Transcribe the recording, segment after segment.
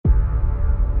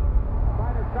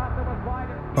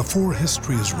Before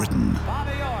history is written,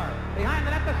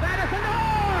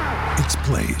 it's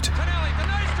played.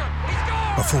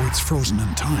 Before it's frozen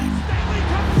in time,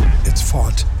 it's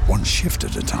fought one shift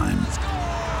at a time.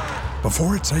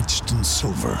 Before it's etched in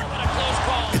silver,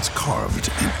 it's carved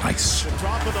in ice.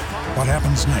 What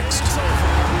happens next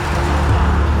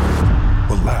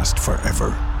will last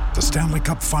forever. The Stanley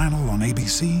Cup Final on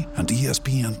ABC and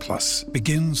ESPN Plus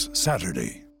begins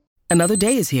Saturday. Another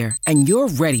day is here, and you're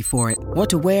ready for it. What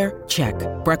to wear? Check.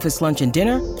 Breakfast, lunch, and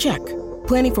dinner? Check.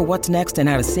 Planning for what's next and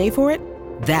how to save for it?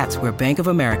 That's where Bank of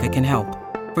America can help.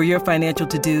 For your financial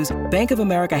to-dos, Bank of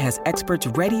America has experts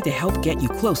ready to help get you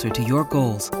closer to your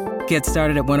goals. Get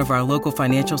started at one of our local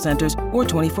financial centers or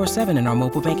 24/7 in our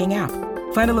mobile banking app.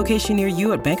 Find a location near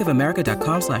you at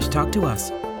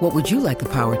bankofamerica.com/talktous. What would you like the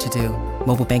power to do?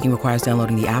 Mobile banking requires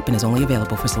downloading the app and is only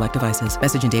available for select devices.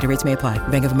 Message and data rates may apply.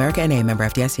 Bank of America N.A., member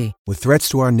FDIC. With threats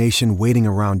to our nation waiting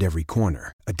around every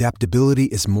corner, adaptability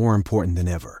is more important than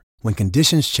ever. When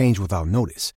conditions change without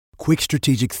notice, quick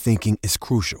strategic thinking is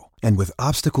crucial. And with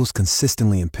obstacles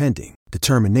consistently impending,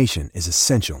 determination is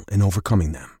essential in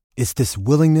overcoming them. It's this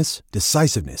willingness,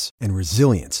 decisiveness, and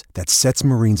resilience that sets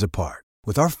Marines apart.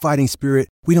 With our fighting spirit,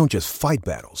 we don't just fight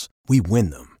battles, we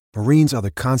win them. Marines are the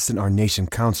constant our nation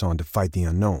counts on to fight the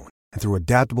unknown. And through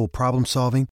adaptable problem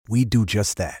solving, we do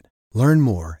just that. Learn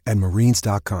more at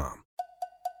marines.com.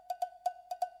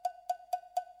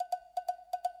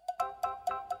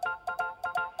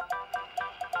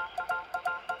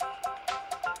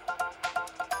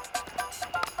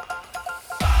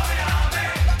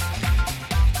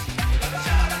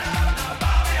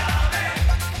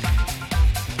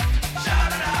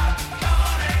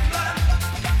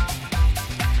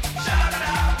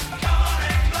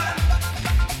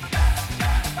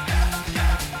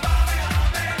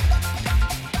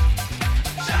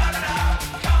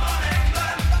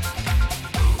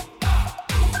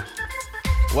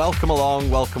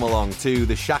 Welcome along to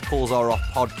the Shackles Are Off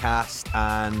podcast.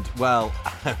 And, well,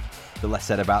 the less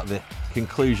said about the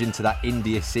conclusion to that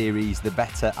India series, the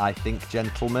better, I think,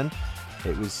 gentlemen.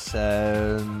 It was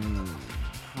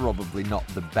probably not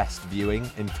the best viewing.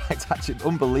 In fact, actually,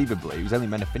 unbelievably, it was only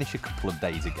meant to finish a couple of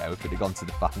days ago if it had gone to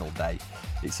the final day.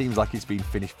 It seems like it's been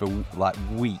finished for, like,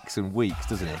 weeks and weeks,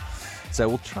 doesn't it? So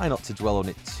we'll try not to dwell on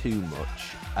it too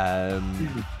much.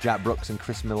 Jack Brooks and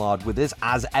Chris Millard with us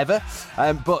as ever.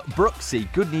 But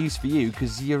Brooksy, good news for you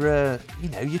because your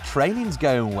training's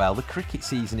going well. The cricket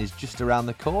season is just around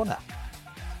the corner.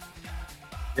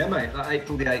 Yeah, mate. That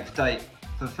April the 8th date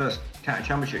for the first county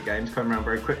championship games coming around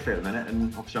very quickly at the minute,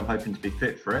 and obviously I'm hoping to be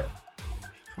fit for it.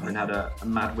 I had a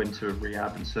mad winter of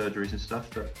rehab and surgeries and stuff,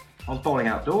 but I was bowling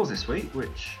outdoors this week,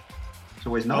 which is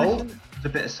always nice. There's a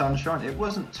bit of sunshine. It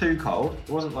wasn't too cold. It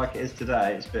wasn't like it is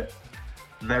today. It's a bit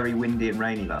very windy and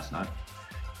rainy last night.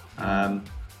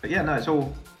 But yeah, no, it's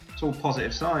all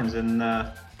positive signs, and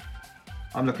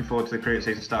I'm looking forward to the cricket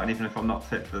season starting, even if I'm not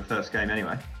fit for the first game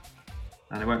anyway.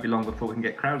 And it won't be long before we can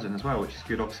get crowds in as well, which is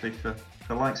good, obviously, for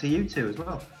the likes of you two as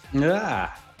well.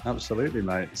 Yeah, absolutely,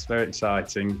 mate. It's very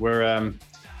exciting. We're,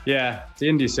 the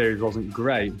India series wasn't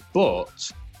great,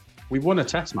 but we won a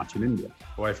test match in India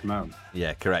away from home.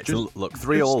 Yeah, correct. Look,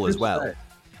 3-3 as well.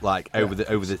 Over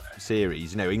the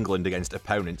series, England against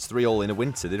opponents, 3-3 in a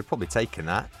winter, they'd have probably taken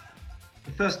that.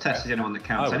 The first test is the only one that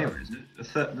counts anyway, isn't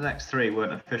it? The next three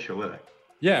weren't official, were they?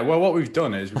 Yeah, well, what we've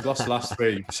done is we've lost the last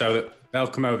three, so that they'll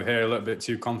come over here a little bit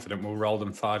too confident. We'll roll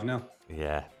them 5-0.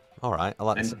 Yeah, all right. I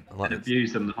like this. And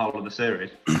abuse them the whole of the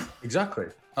series. Exactly.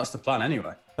 That's the plan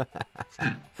anyway.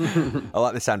 I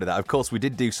like the sound of that. Of course, we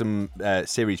did do some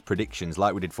series predictions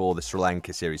like we did for the Sri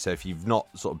Lanka series. So if you've not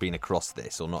sort of been across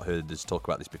this or not heard us talk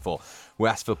about this before, we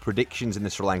asked for predictions in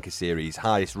the Sri Lanka series,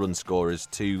 highest run scorers,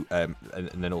 and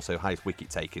then also highest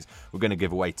wicket takers. We're going to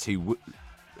give away 2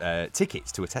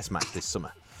 tickets to a test match this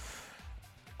summer.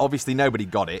 Obviously, nobody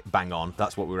got it bang on.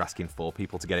 That's what we were asking for,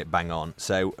 people to get it bang on.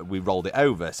 So we rolled it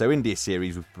over. So India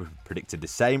series, we predicted the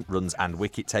same, runs and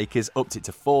wicket takers, upped it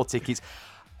to 4 tickets.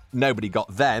 Nobody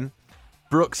got them.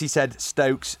 Brooksy said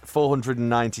Stokes,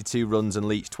 492 runs and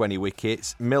Leach, 20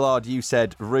 wickets. Millard, you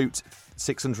said Root,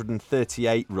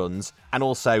 638 runs, and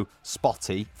also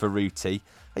Spotty for Rooty.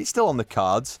 It's still on the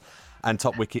cards. And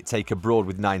top wicket taker Broad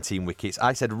with 19 wickets.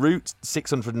 I said Root,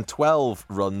 612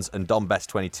 runs, and Dom Best,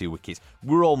 22 wickets.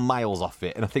 We're all miles off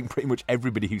it, and I think pretty much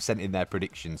everybody who sent in their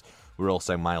predictions were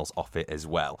also miles off it as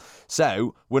well.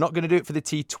 So we're not going to do it for the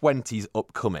T20s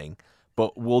upcoming,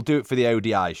 but we'll do it for the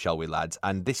ODIs, shall we, lads?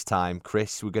 And this time,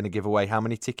 Chris, we're going to give away how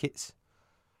many tickets?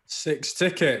 6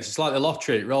 tickets. It's like the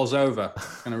lottery. It rolls over.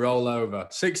 It's going to roll over.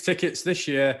 6 tickets this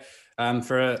year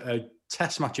for a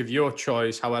test match of your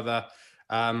choice. However,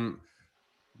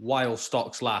 while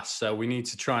stocks last. So we need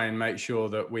to try and make sure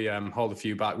that we hold a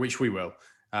few back, which we will.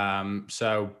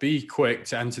 So be quick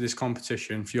to enter this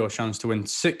competition for your chance to win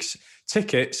 6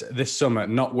 tickets this summer,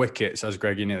 not wickets, as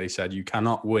Greggy nearly said. You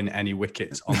cannot win any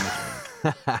wickets on the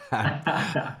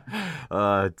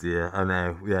Oh dear, I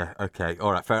know. Yeah, okay,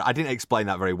 all right, fair. I didn't explain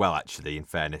that very well, actually, in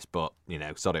fairness, but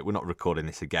sorry, we're not recording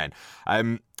this again.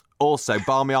 Also,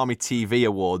 Barmy Army TV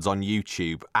Awards on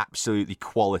YouTube, absolutely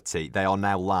quality. They are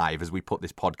now live as we put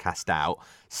this podcast out.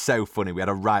 So funny. We had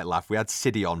a right laugh. We had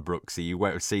Siddy on, Brooksy. You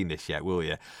won't have seen this yet, will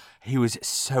you? He was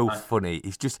so funny.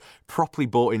 He's just properly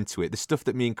bought into it. The stuff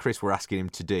that me and Chris were asking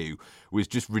him to do was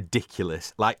just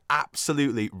ridiculous. Like,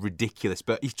 absolutely ridiculous.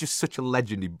 But he's just such a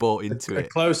legend. He bought into it. A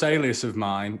close alias of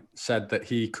mine said that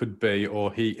he could be,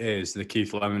 or he is, the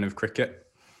Keith Lemon of cricket.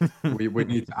 we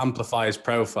need to amplify his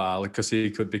profile because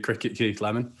he could be Cricket Keith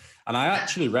Lemon. And I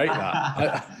actually rate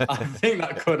that. I think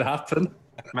that could happen.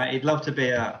 Mate, he'd love to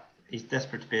be he's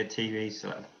desperate to be a TV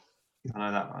celeb. I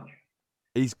know that much.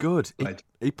 He's good.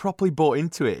 He properly bought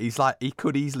into it. He's like, he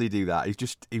could easily do that. He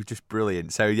was just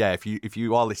brilliant. So yeah, if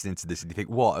you are listening to this and you think,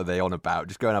 what are they on about?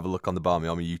 Just go and have a look on the Barmy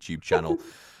Army YouTube channel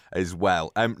as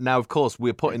well. Now, of course,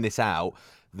 we're putting this out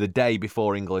the day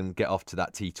before England get off to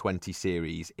that T20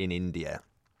 series in India.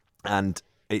 And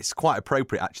it's quite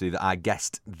appropriate, actually, that our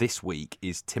guest this week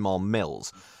is Tymal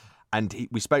Mills. And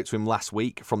we spoke to him last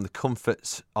week from the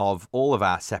comforts of all of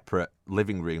our separate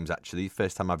living rooms, actually.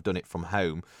 First time I've done it from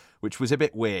home, which was a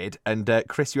bit weird. And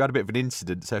Chris, you had a bit of an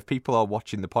incident. So if people are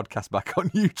watching the podcast back on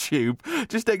YouTube,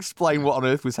 just explain what on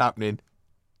earth was happening.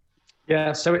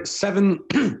 Yeah, so it's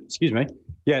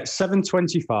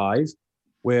 7:25.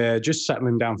 We're just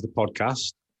settling down for the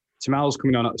podcast. Tymal's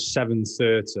coming on at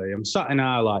 7:30. I'm sat in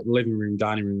our living room,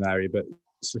 dining room area, but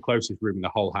it's the closest room in the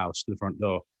whole house to the front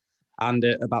door. And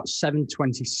at about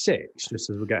 7:26,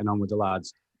 just as we're getting on with the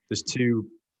lads, there's 2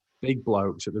 big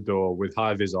blokes at the door with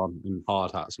high-vis on and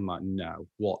hard hats. I'm like, no,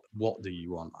 what do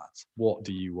you want, lads? What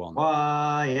do you want?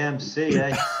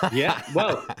 YMCA. Yeah,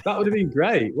 well, that would have been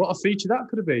great. What a feature that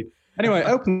could have been. Anyway,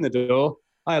 open the door.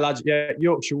 Hi, lads. Yeah,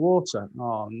 Yorkshire Water.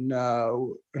 Oh,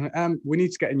 no. We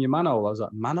need to get in your manhole. I was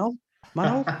like, manhole?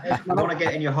 Manhole? I want to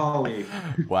get in your hole, you.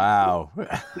 Wow.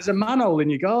 There's a manhole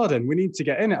in your garden. We need to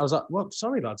get in it. I was like, well,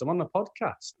 sorry, lads. I'm on the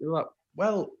podcast. They were like,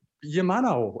 well, your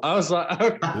manhole. I was like,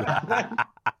 okay.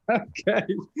 Okay.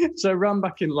 So ran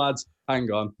back in, lads.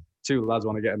 Hang on. 2 lads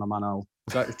want to get in my manhole.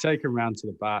 So take them round to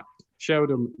the back. Showed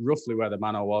them roughly where the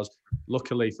manhole was.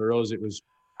 Luckily for us,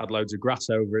 had loads of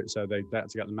grass over it, so they had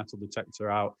to get the metal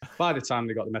detector out. By the time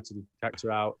they got the metal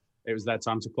detector out, it was their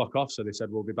time to clock off, so they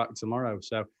said, we'll be back tomorrow.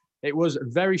 So it was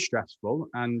very stressful,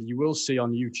 and you will see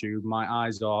on YouTube, my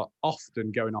eyes are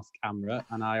often going off camera,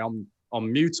 and I am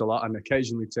on mute a lot and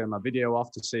occasionally turn my video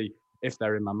off to see if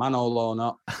they're in my manhole or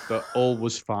not, but all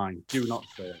was fine. Do not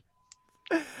fear.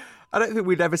 I don't think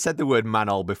we'd ever said the word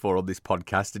manhole before on this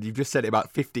podcast, and you've just said it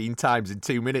about 15 times in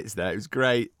 2 minutes there. It was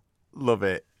great. Love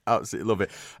it. Absolutely love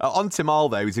it. On Tymal,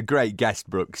 though, he's a great guest,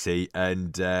 Brooksy,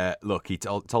 and look, he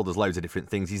told us loads of different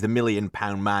things. He's the £1 million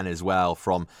man as well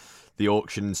from the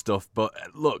auction and stuff, but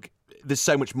look, there's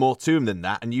so much more to him than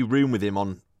that, and you roomed with him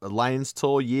on a Lions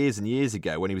tour years and years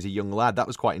ago when he was a young lad. That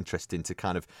was quite interesting to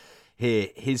kind of hear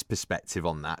his perspective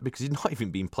on that, because he's not even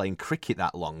been playing cricket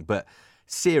that long, but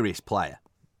serious player.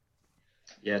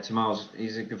 Yeah,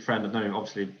 he's a good friend. I've known him,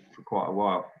 obviously, for quite a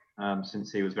while.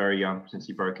 Since he was very young, since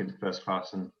he broke into first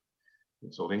class and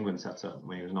sort of England set up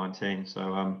when he was 19.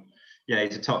 So, yeah,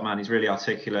 he's a top man. He's really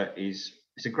articulate. It's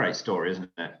a great story, isn't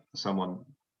it? For someone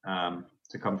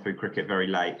to come through cricket very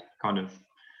late, kind of,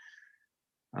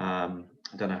 I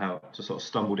don't know how, to sort of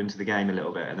stumbled into the game a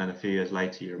little bit. And then a few years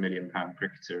later, you're £1 million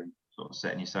cricketer and sort of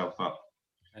setting yourself up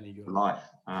for life.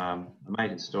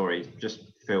 Amazing story. Just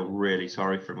feel really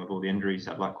sorry for him with all the injuries.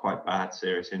 He had quite bad,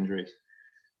 serious injuries.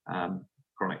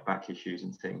 Chronic back issues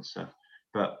and things. So,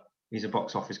 but he's a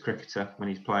box office cricketer. When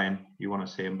he's playing, you want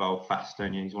to see him bowl fast,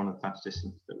 don't you? He's one of the fastest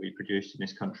that we produced in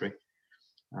this country,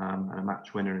 and a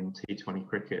match winner in T20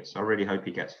 cricket. So I really hope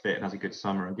he gets fit and has a good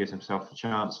summer and gives himself a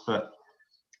chance for,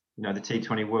 the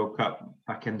T20 World Cup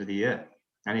back end of the year.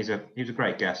 And he's a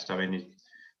great guest. I mean,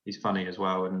 he's funny as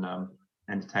well and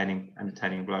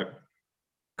entertaining bloke.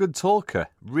 Good talker,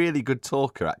 really good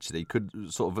talker. Actually,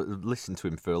 could sort of listen to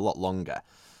him for a lot longer.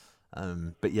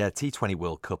 But yeah, T20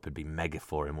 World Cup would be mega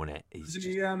for him, wouldn't it?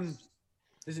 Isn't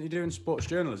he doing sports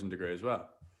journalism degree as well?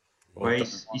 Well, he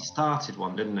started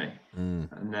one, didn't he?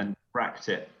 And then racked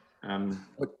it.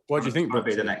 What do you think? Trying to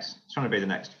be the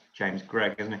next James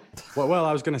Gregg, isn't he? Well,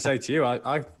 I was going to say to you,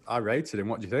 I rated him.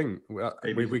 What do you think?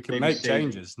 We can make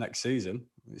changes next season.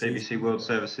 BBC World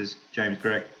Services, James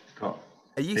Gregg, got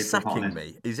Are you People sacking on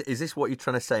me? Is this what you're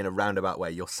trying to say in a roundabout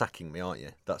way? You're sacking me, aren't you?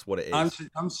 That's what it is.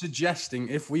 I'm suggesting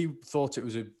if we thought it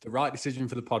was the right decision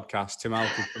for the podcast, Tymal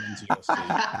could come into your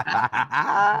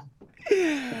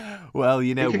seat. Well,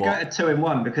 you know He could what? go to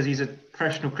 2-in-1 because he's a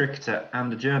professional cricketer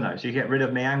and a journo. So you get rid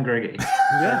of me and Greggy.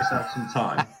 Yeah. Save yourself some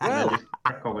time. Well. And then just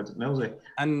crack on with Millsy.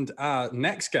 And our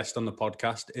next guest on the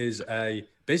podcast is a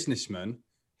businessman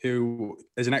who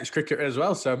is an ex-cricketer as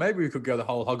well. So maybe we could go the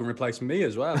whole hog and replace me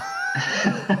as well.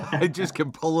 Just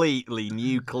completely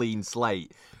new, clean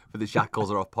slate for the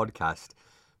Shackles Are Off podcast.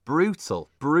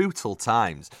 Brutal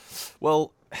times.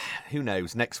 Well, who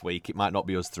knows? Next week it might not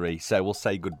be us three, so we'll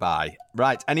say goodbye.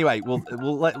 Right. Anyway,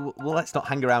 let's not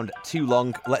hang around too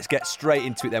long. Let's get straight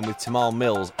into it then with Tymal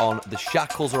Mills on the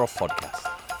Shackles Are Off podcast.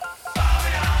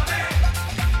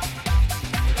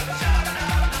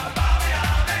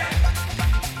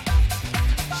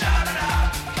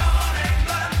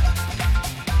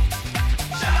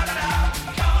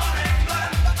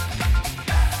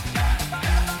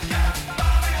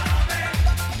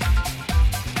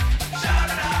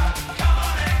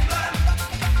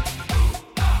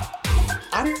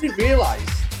 I didn't realise,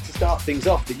 to start things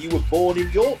off, that you were born in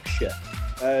Yorkshire.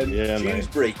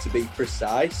 Dewsbury, to be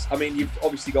precise. I mean, you've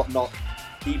obviously got not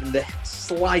even the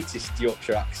slightest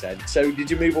Yorkshire accent. So did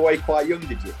you move away quite young,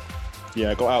 did you? Yeah,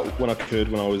 I got out when I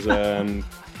could, when I was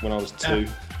 2.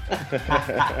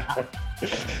 But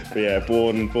yeah,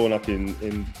 born up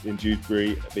in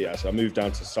Dewsbury. But yeah, so I moved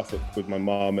down to Suffolk with my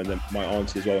mum, and then my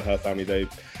auntie as well, her family,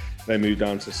 they moved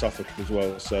down to Suffolk as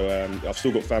well. So I've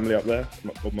still got family up there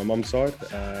on my mum's side.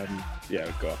 Yeah,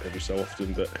 I go up every so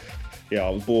often, but yeah, I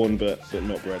was born but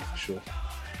not bred for sure.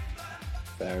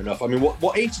 Fair enough. I mean,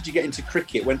 what age did you get into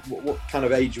cricket? What kind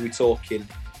of age are we talking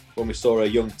when we saw a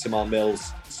young Tymal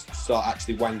Mills start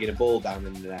actually wanging a ball down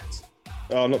in the net?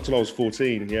 Not till I was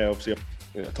 14. Yeah, obviously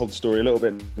I told the story a little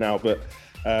bit now, but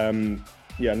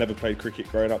yeah, I never played cricket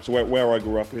growing up. So where I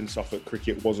grew up in Suffolk,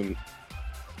 cricket wasn't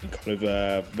kind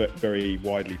of very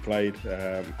widely played.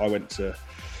 I went to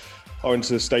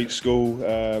the state school.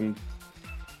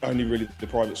 Only really the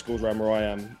private schools around where I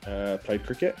am played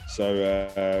cricket, so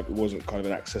it wasn't kind of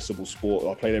an accessible sport.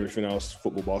 I played everything else: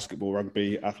 football, basketball,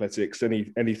 rugby, athletics,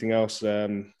 anything else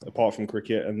apart from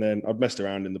cricket. And then I'd messed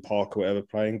around in the park or whatever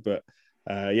playing. But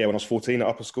yeah, when I was 14 at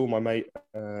upper school, my mate,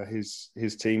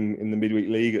 his team in the midweek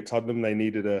league at Tuddenham, they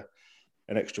needed an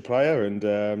extra player,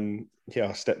 and yeah,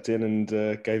 I stepped in and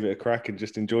gave it a crack and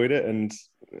just enjoyed it. And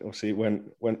obviously, it went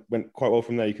quite well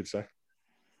from there, you could say.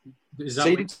 Is that So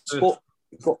you did sport?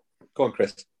 Go on,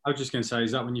 Chris. I was just going to say,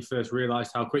 is that when you first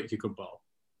realised how quick you could bowl?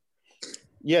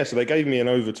 Yeah, so they gave me an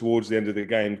over towards the end of the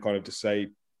game, kind of to say,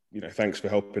 thanks for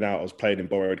helping out. I was playing in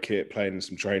borrowed kit, playing in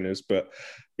some trainers, but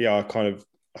yeah, I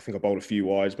think I bowled a few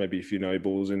wides, maybe a few no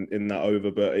balls in that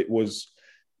over, but it was,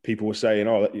 people were saying,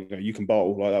 oh, you can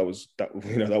bowl, like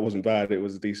that wasn't bad. It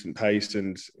was a decent pace,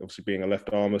 and obviously being a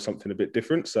left armer, something a bit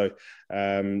different. So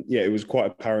yeah, it was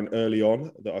quite apparent early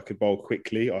on that I could bowl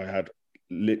quickly. I had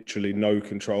literally no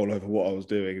control over what I was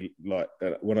doing. Like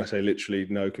when I say literally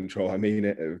no control, I mean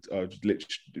it. I was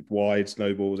literally wide,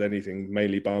 snowballs, anything,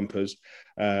 mainly bumpers.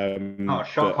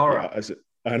 Shock horror.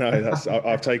 I know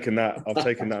I've taken that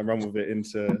and run with it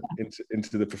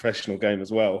into the professional game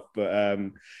as well. But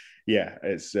yeah,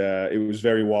 it was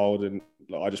very wild, and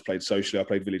I just played socially. I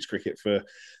played village cricket for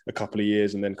a couple of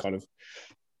years, and then kind of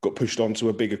got pushed onto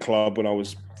a bigger club when I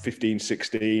was 15,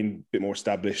 16, a bit more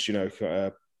established,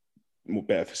 more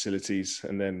better facilities,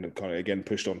 and then kind of again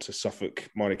pushed on to Suffolk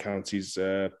minor counties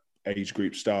age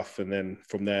group stuff, and then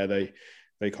from there they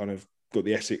kind of got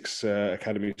the Essex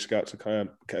academy scouts,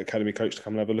 academy coach, to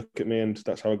come and have a look at me, and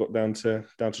that's how I got down to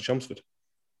Chelmsford.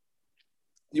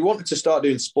 You wanted to start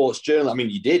doing sports journalism. I mean,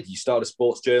 you did. You started a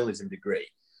sports journalism degree.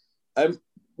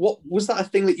 What was that a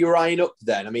thing that you were eyeing up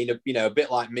then? I mean, a bit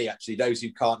like me, actually. Those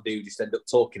who can't do just end up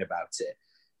talking about it.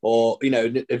 Or,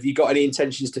 have you got any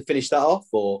intentions to finish that off,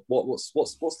 or what's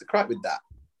the crack with that?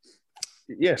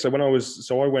 Yeah, so I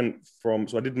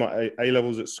did my A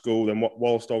levels at school. Then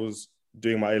whilst I was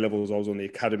doing my A levels, I was on the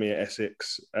academy at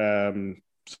Essex. So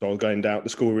I was going down. The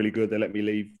school were really good. They let me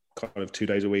leave kind of 2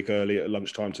 days a week early at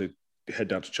lunchtime to head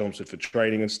down to Chelmsford for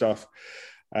training and stuff.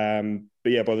 But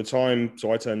yeah, by the time,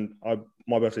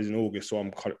 my birthday's in August, so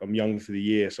I'm young for the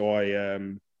year. So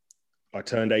I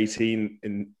turned 18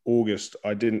 in August.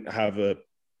 I didn't have a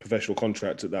professional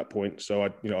contract at that point, so I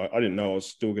didn't know I was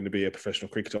still going to be a professional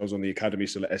cricketer. I was on the academy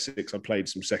still at Essex. I played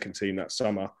some second team that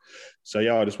summer. So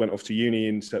yeah, I just went off to uni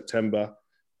in September,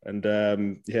 and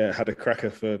yeah, had a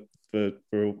cracker for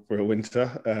a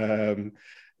winter.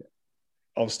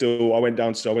 I went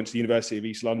to the University of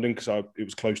East London because it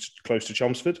was close to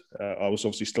Chelmsford. I was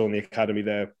obviously still in the academy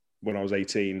there when I was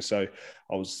 18, so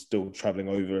I was still travelling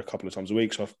over a couple of times a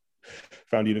week. So I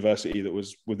found a university that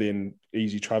was within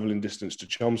easy travelling distance to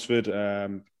Chelmsford. I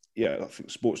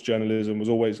think sports journalism was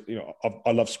always,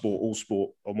 I love sport, all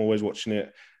sport. I'm always watching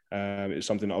it. It was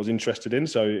something that I was interested in,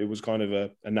 so it was kind of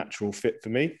a natural fit for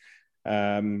me. So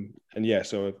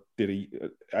I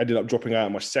ended up dropping out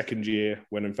in my second year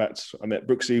when, in fact, I met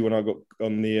Brooksy when I got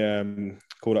on the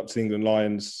called up to the England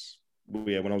Lions.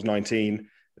 When I was 19,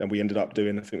 and we ended up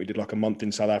doing, I think we did like a month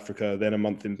in South Africa, then a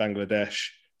month in Bangladesh.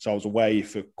 So I was away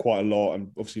for quite a lot,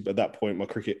 and obviously at that point my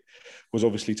cricket was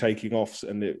obviously taking off,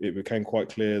 and it became quite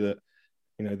clear that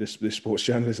this sports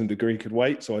journalism degree could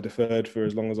wait. So I deferred for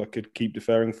as long as I could keep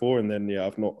deferring for, and then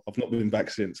I've not been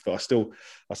back since. But I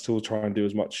still try and do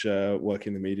as much work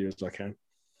in the media as I can.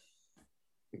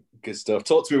 Good stuff.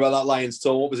 Talk to me about that Lions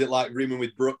tour. What was it like rooming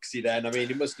with Brooksy then? I mean,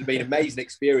 it must have been an amazing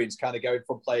experience, kind of going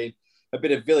from playing a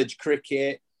bit of village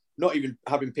cricket, not even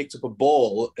having picked up a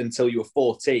ball until you were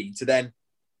 14, to then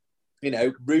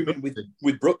rooming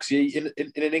with Brooksy in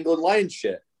an England Lions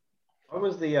shirt.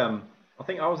 I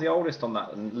think I was the oldest on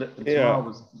that, and Tymal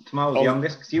was the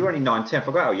youngest, because you were only 19. I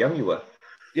forgot how young you were.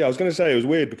 Yeah, I was going to say it was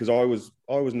weird because I was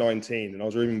 19 and I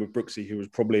was rooming with Brooksy, who was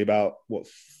probably about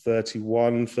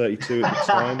 31, 32 at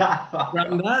the time.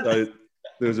 So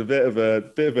there was a bit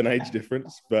of an age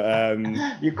difference, but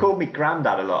you called me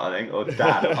granddad a lot, I think, or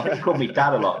dad. I think you called me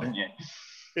dad a lot, didn't you?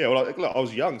 Yeah, well, I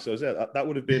was young, so that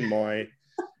would have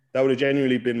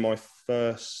genuinely been my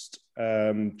first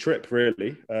trip,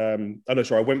 really. I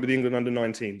went with the England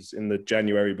under-19s in the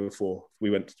January before. We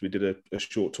did a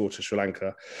short tour to Sri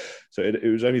Lanka. So it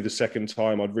was only the second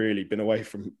time I'd really been away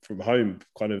from home,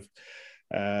 kind of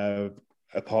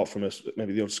apart from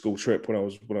maybe the odd school trip when I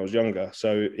was younger.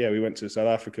 So we went to South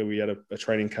Africa. We had a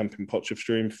training camp in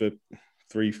Potchefstroom for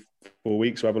 3-4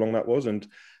 weeks, however long that was, and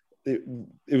it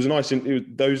was nice.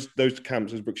 Those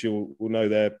camps, as Brooks will know,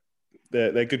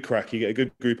 they're good crack. You get a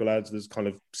good group of lads. There's kind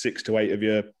of 6 to 8 of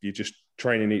you. You're just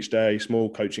training each day, small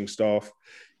coaching staff.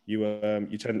 You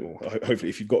tend, hopefully,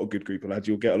 if you've got a good group of lads,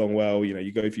 you'll get along well.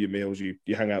 You go for your meals, you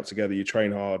hang out together, you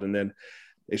train hard, and then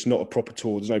it's not a proper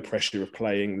tour. There's no pressure of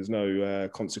playing. There's no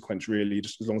consequence really.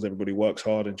 Just as long as everybody works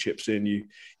hard and chips in, you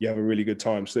have a really good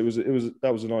time. So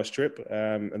that was a nice trip.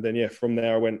 And then from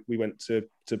there we went to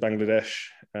Bangladesh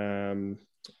in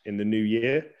the new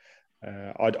year.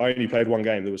 I only played one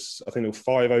game. I think there were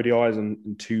 5 ODIs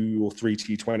and 2 or 3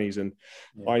 T20s, and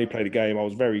I only played a game. I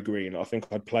was very green. I think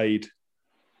I'd played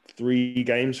 3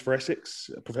 games for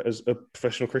Essex as a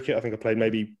professional cricket. I think I played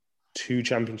maybe 2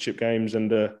 championship games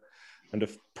and a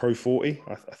Pro 40.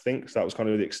 I think so. That was kind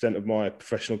of the extent of my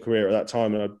professional career at that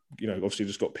time. And I, obviously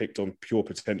just got picked on pure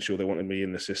potential. They wanted me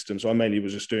in the system, so I mainly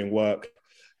was just doing work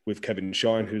with Kevin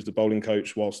Shine, who's the bowling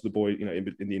coach, whilst the boy,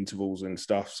 in the intervals and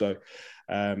stuff. So,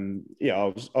 I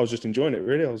was just enjoying it,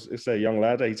 really. It's a young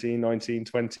lad, 18, 19,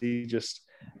 20, just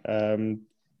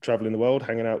traveling the world,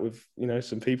 hanging out with,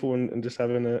 some people and just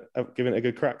giving it a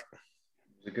good crack.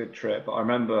 It was a good trip. But I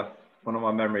remember one of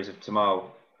my memories of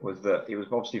Tymal was that he was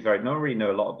obviously no one really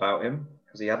knew a lot about him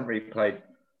because he hadn't really played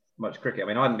much cricket. I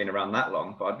mean, I hadn't been around that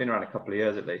long, but I'd been around a couple of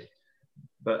years at least.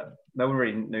 But no one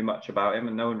really knew much about him,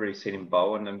 and no one really seen him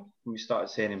bowl. And then when we started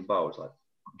seeing him bowl, it was like,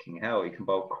 fucking hell, he can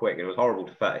bowl quick. It was horrible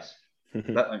to face,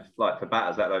 let alone for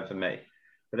batters, let alone for me.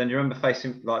 But then you remember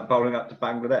facing bowling up to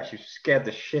Bangladesh. You scared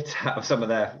the shit out of some of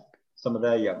their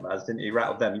young lads, didn't you? You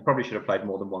rattled them. You probably should have played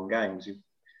more than one game. You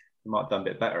might have done a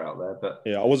bit better out there. But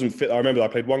yeah, I wasn't fit. I remember I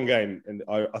played one game and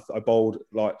I bowled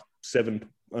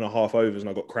 7.5 overs and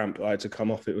I got cramp. I had to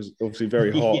come off. It was obviously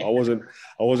very hot. Yeah.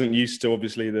 I wasn't used to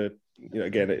obviously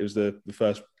again, it was the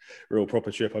first real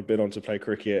proper trip I'd been on to play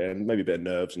cricket, and maybe a bit of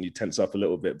nerves and you tense up a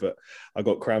little bit, but I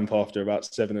got cramp after about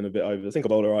 7 and a bit overs. I think I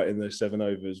bowled all right in those 7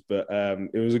 overs, but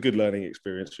it was a good learning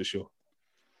experience for sure.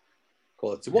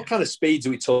 Quality. What kind of speeds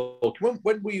are we talking?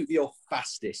 When were you your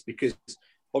fastest? Because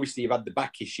obviously you've had the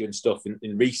back issue and stuff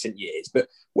in recent years, but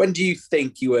when do you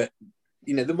think you were,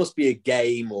 there must be a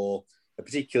game or a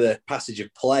particular passage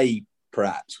of play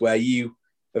perhaps where you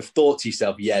have thought to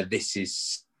yourself, yeah, this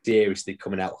is seriously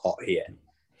coming out hot here.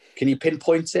 Can you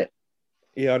pinpoint it?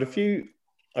 Yeah, I had a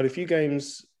few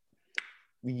games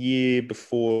the year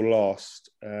before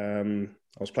last. I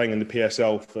was playing in the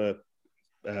PSL for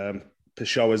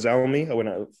Peshawar Zalmi.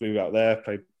 Flew out there,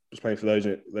 was playing for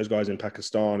those guys in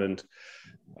Pakistan, and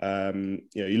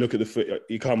you look at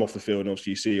you come off the field and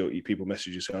obviously you see people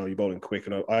message you saying, "Oh, you're bowling quick."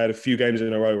 And I had a few games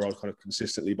in a row where I was kind of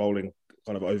consistently bowling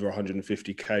kind of over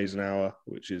 150 k's an hour,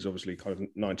 which is obviously kind of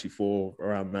 94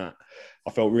 around that.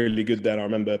 I felt really good then. I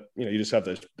remember, you just have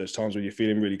those times where you're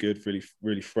feeling really good, really,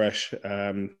 really fresh.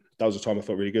 That was the time I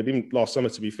felt really good. Even last summer,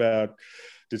 to be fair, I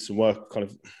did some work, kind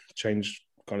of changed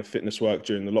kind of fitness work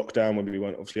during the lockdown when we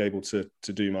weren't obviously able to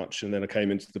do much. And then I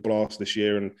came into the Blast this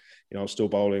year, and I was still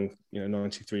bowling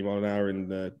 93 mile an hour in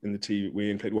the TV.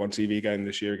 We played one TV game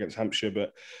this year against Hampshire,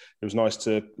 but it was nice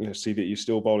to see that you're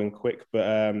still bowling quick.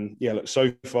 But look,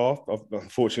 so far,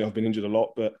 unfortunately I've been injured a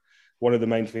lot, but one of the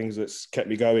main things that's kept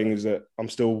me going is that I'm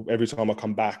still, every time I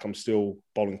come back, I'm still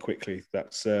bowling quickly.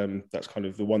 That's kind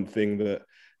of the one thing that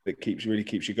really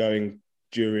keeps you going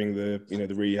during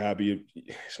the rehab.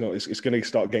 It's going to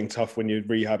start getting tough when you're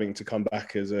rehabbing to come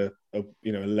back as a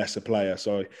lesser player.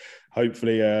 So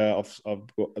hopefully I've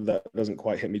got, that doesn't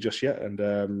quite hit me just yet, and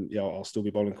I'll still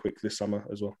be bowling quick this summer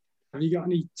as well. Have you got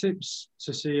any tips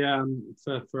to see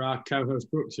for our co-host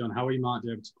Brooksy on how he might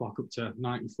be able to clock up to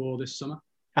 94 this summer?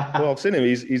 Well, I've seen him.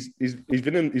 He's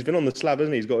been on the slab,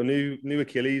 hasn't he? He's got a new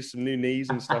Achilles, some new knees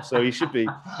and stuff. So he should be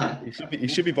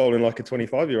bowling like a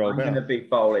 25-year-old now. I'm going to be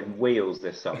bowling wheels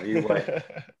this summer. You wait.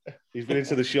 He's been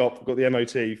into the shop, got the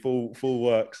MOT, full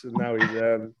works, and now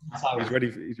he's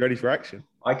ready. He's ready for action.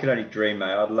 I could only dream,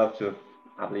 mate. I'd love to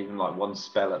have even like one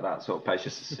spell at that sort of pace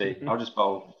just to see. I'll just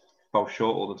bowl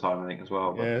short all the time, I think, as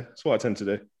well. But... yeah, that's what I tend to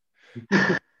do.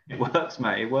 It works,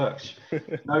 mate. It works.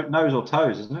 Nose or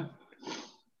toes, isn't it?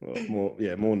 Well,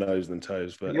 more nose than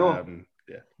toes, but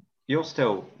you're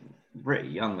still pretty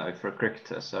young though for a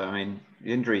cricketer. So I mean,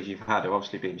 the injuries you've had have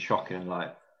obviously been shocking, and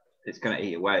like it's going to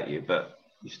eat away at you. But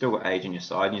you've still got age on your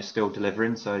side, and you're still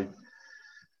delivering. So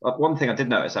one thing I did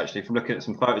notice actually from looking at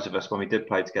some photos of us when we did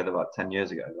play together like 10 years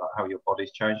ago, like how your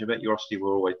body's changed a bit. You obviously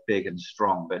were always big and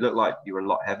strong, but it looked like you were a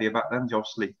lot heavier back then. You've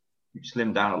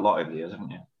slimmed down a lot over the years,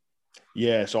 haven't you?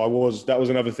 Yeah. So that was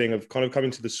another thing of kind of coming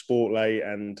to the sport late,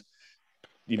 and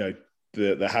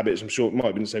the habits. I'm sure it might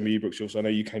have been the same with you, Brooks. Also, I know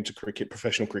you came to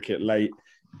professional cricket late.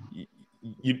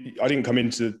 I didn't come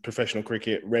into professional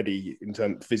cricket ready in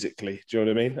terms physically. Do you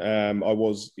know what I mean? I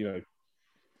was,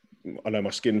 I know my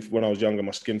skin when I was younger,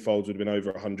 my skin folds would have been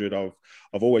over 100.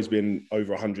 I've always been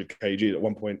over 100 kg. At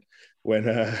one point,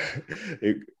 when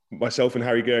myself and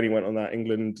Harry Gurney went on that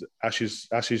England Ashes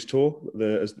tour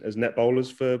as net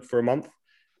bowlers for a month.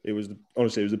 It was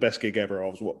the best gig ever. I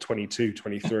was 22,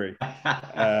 23.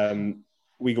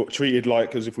 We got treated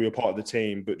like as if we were part of the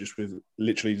team, but just with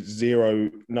literally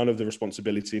none of the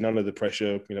responsibility, none of the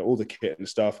pressure, all the kit and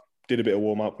stuff. Did a bit of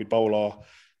warm up. We'd bowl our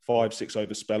 5-6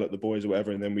 over spell at the boys or whatever,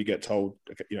 and then we get told,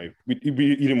 you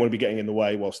didn't want to be getting in the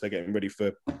way whilst they're getting ready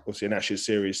for obviously an Ashes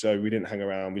series. So we didn't hang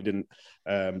around. We didn't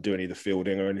do any of the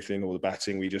fielding or anything or the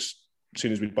batting. We just, as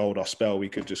soon as we bowled our spell, we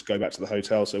could just go back to the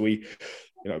hotel. So we,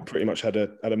 pretty much had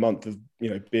a month of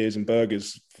beers and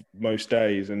burgers most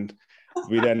days, and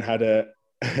we then had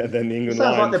then the England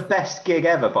sounds Lions. like the best gig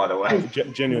ever, by the way.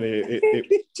 Genuinely,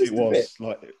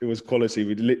 it was quality.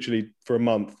 We literally for a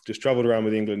month just travelled around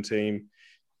with the England team.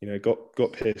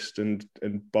 Got pissed and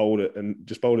bowled it and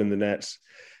just bowled in the nets.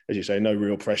 As you say, no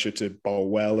real pressure to bowl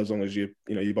well as long as you're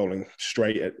bowling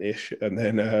straight at ish. And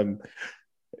then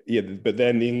but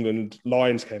then the England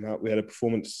Lions came out. We had a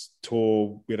performance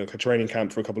tour. We had a training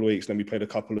camp for a couple of weeks. Then we played a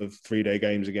couple of 3-day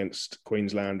games against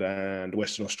Queensland and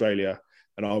Western Australia.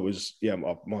 And I was,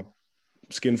 my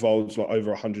skin folds were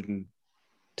over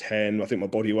 110. I think my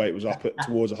body weight was up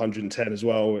towards 110 as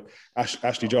well.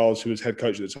 Ashley Giles, who was head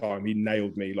coach at the time, he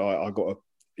nailed me. Like I got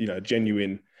a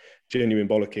genuine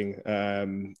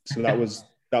bollocking. So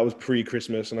that was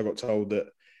pre-Christmas, and I got told that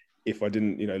if I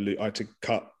didn't, I had to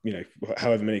cut,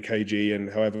 however many kg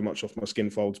and however much off my skin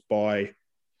folds by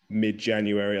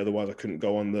mid-January. Otherwise, I couldn't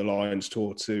go on the Lions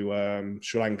tour to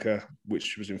Sri Lanka,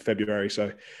 which was in February.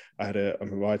 So I had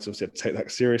to take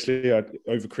that seriously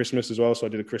over Christmas as well. So I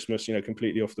did a Christmas,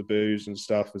 completely off the booze and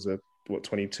stuff as a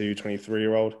 22,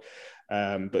 23-year-old.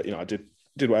 But I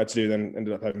did what I had to do. Then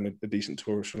ended up having a decent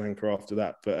tour of Sri Lanka after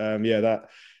that. But that.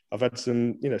 I've had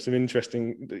some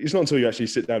interesting. It's not until you actually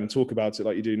sit down and talk about it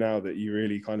like you do now that you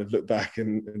really kind of look back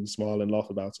and smile and laugh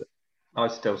about it. I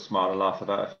still smile and laugh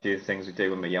about a few things we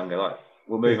do when we're younger. Like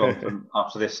we'll move on from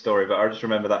after this story, but I just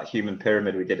remember that human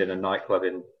pyramid we did in a nightclub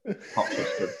in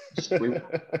Potchefstroom.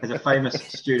 There's a famous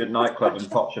student nightclub in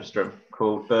Potchefstroom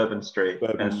called Bourbon Street.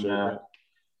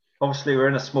 Obviously we're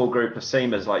in a small group of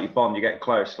seamers. Like you bond, you get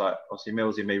close. Like obviously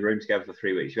Mills and me room together for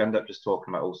 3 weeks. You end up just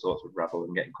talking about all sorts of rabble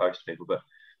and getting close to people. But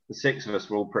the 6 of us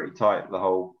were all pretty tight the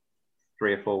whole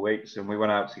 3 or 4 weeks, and we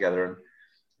went out together. And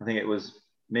I think it was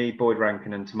me, Boyd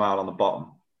Rankin, and Tymal on the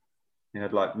bottom. You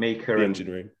had like Mika the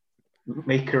engine room.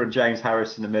 Mika and James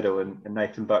Harris in the middle, and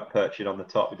Nathan Buck perching on the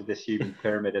top. We did this human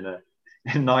pyramid in a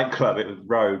nightclub. It was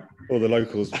rogue. All the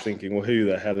locals were thinking, well, who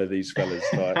the hell are these fellas?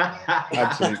 Like,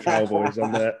 absolute cowboys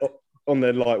on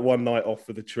their like one night off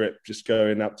for the trip, just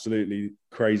going absolutely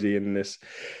crazy in this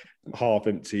half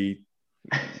empty,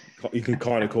 you can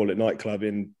kind of call it nightclub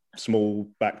in small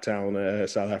back town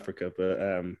South Africa. But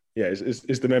yeah,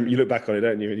 it's the memory. You look back on it,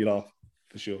 don't you, and you laugh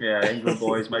for sure. Yeah, England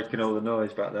boys making all the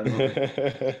noise back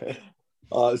then.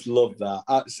 Oh, I just love that.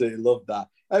 Absolutely love that.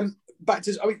 Back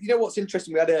to, I mean, you know what's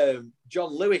interesting? We had John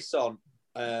Lewis on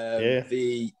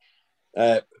the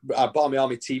Barmy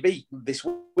Army TV this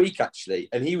week, actually,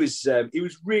 and he was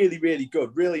really, really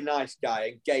good, really nice guy,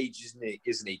 engaged,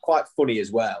 isn't he? Quite funny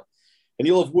as well. And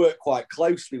you'll have worked quite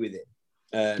closely with him,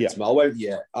 Tymal, won't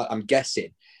you? I'm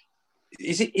guessing.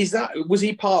 Was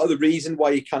he part of the reason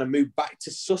why you kind of moved back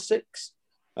to Sussex?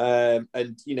 And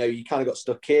you kind of got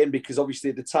stuck in, because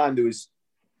obviously at the time there was,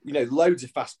 loads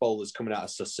of fast bowlers coming out of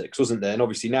Sussex, wasn't there? And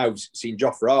obviously now we've seen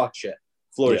Jofra Archer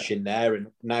flourishing there, and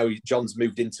now John's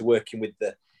moved into working with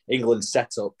the England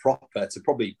setup proper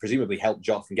to presumably help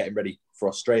Joff and get him ready for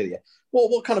Australia.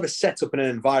 What kind of a setup and an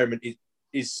environment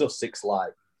is Sussex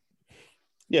like?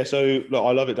 Yeah, so look,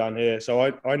 I love it down here. So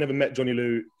I never met Johnny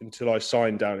Lou until I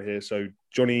signed down here. So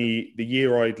Johnny, the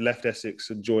year I'd left Essex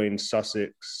and joined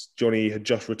Sussex, Johnny had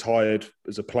just retired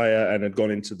as a player and had gone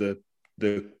into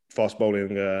the fast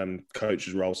bowling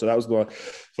coach's role. So that was the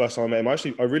first time I met him.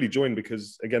 Actually, I really joined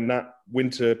because, again, that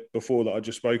winter before that I'd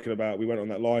just spoken about, we went on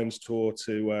that Lions tour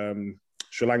to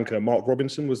Sri Lanka. Mark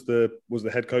Robinson was the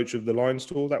head coach of the Lions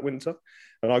tour that winter.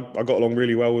 And I got along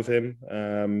really well with him.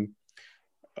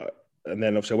 And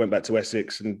then obviously I went back to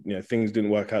Essex, and things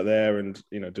didn't work out there, and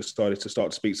decided to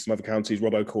start to speak to some other counties.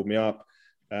 Robbo called me up,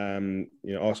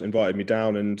 invited me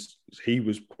down, and he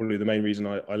was probably the main reason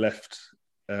I left,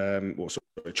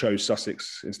 chose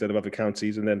Sussex instead of other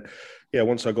counties. And then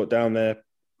once I got down there,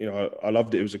 I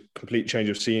loved it. It was a complete change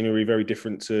of scenery, very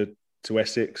different to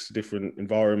Essex, different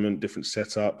environment, different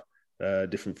setup,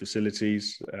 different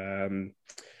facilities.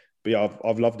 But yeah,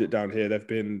 I've loved it down here. They've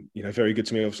been, very good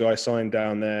to me. Obviously, I signed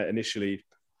down there initially,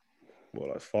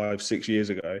 5-6 years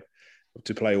ago,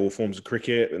 to play all forms of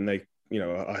cricket, and they,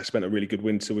 I spent a really good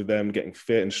winter with them, getting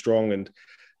fit and strong. And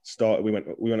we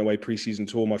went away pre-season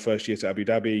tour my first year to Abu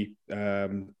Dhabi.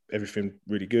 Everything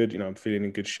really good. I'm feeling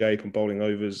in good shape. I'm bowling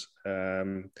overs.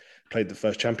 Played the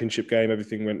first championship game.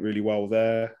 Everything went really well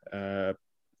there.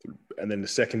 And then the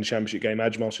second championship game,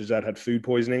 Ajmal Shahzad had food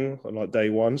poisoning on day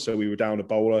one. So we were down a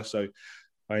bowler. So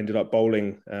I ended up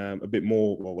bowling a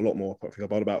lot more. I think I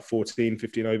bowled about 14,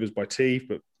 15 overs by tea,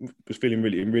 but was feeling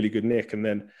really in really good nick. And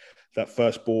then that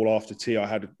first ball after tea, I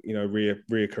had,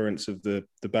 reoccurrence of the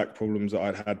back problems that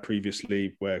I'd had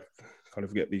previously, where I kind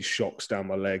of get these shocks down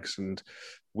my legs and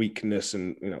weakness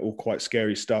and, all quite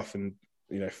scary stuff. And,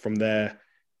 from there,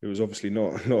 it was obviously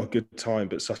not a good time,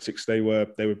 but Sussex, they were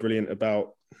brilliant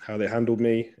about how they handled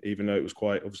me, even though it was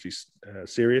quite obviously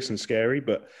serious and scary,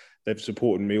 but they've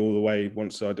supported me all the way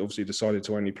once I'd obviously decided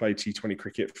to only play T20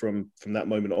 cricket from that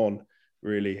moment on,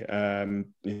 really.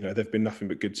 They've been nothing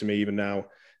but good to me. Even now,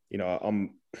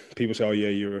 people say, oh yeah,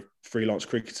 you're a freelance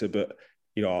cricketer, but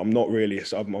I'm not really.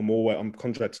 I'm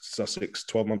contracted to Sussex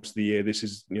 12 months of the year. This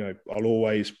is, I'll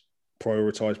always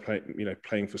prioritise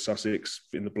playing for Sussex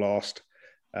in the Blast.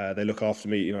 They look after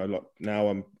me, like now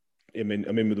I'm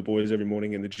in with the boys every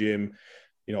morning in the gym.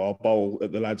 I'll bowl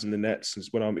at the lads in the nets.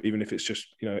 Even if it's just,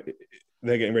 they're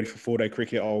getting ready for 4-day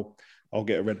cricket, I'll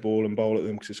get a red ball and bowl at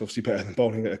them, because it's obviously better than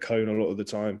bowling at a cone a lot of the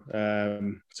time.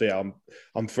 So yeah,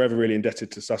 I'm forever really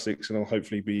indebted to Sussex, and I'll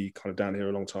hopefully be kind of down here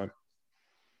a long time.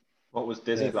 What was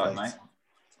Dizzy like, mate?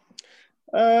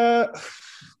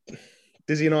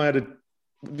 Dizzy and I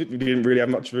we didn't really have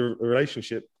much of a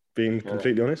relationship, being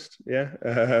completely honest.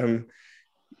 Yeah.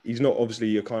 He's not obviously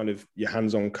your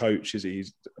hands-on coach, is he?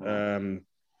 He's,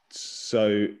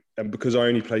 so, and because I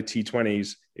only played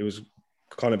T20s, it was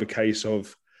kind of a case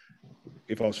of,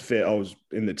 if I was fit, I was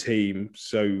in the team.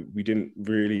 So we didn't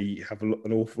really have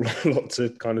an awful lot to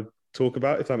kind of talk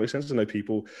about, if that makes sense. I know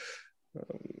people,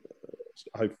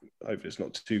 I hope it's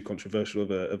not too controversial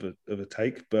of a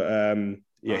take, but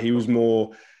he was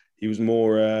more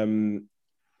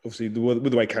obviously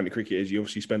with the way county cricket is, you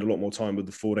obviously spend a lot more time with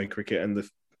the 4-day cricket and the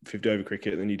 50-over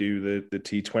cricket than you do the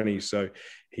T20. So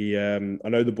he, I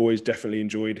know the boys definitely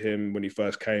enjoyed him when he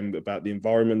first came, about the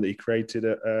environment that he created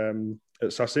at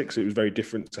Sussex. It was very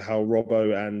different to how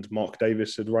Robbo and Mark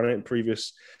Davis had run it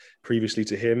previously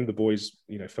to him. The boys,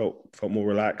 felt more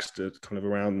relaxed, kind of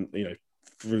around,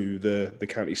 through the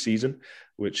county season,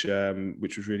 which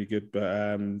was really good.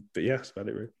 But yeah, that's about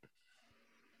it, really.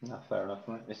 No, fair enough,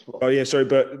 mate. Oh yeah, sorry,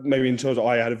 but maybe in terms of,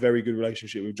 I had a very good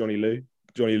relationship with Johnny Lou.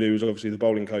 Johnny Lou was obviously the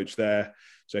bowling coach there,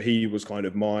 so he was kind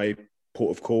of my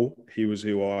port of call. He was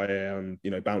who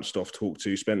I bounced off, talked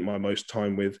to, spent my most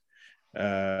time with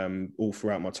all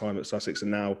throughout my time at Sussex.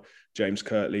 And now James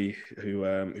Kirtley,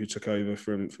 who took over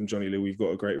from Johnny Lou, we've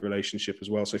got a great relationship as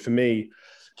well. So for me,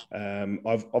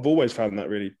 I've always found that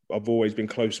really, I've always been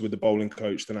closer with the bowling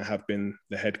coach than I have been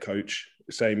the head coach.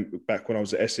 Same back when I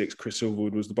was at Essex, Chris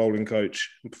Silverwood was the bowling coach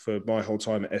for my whole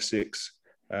time at Essex,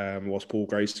 whilst Paul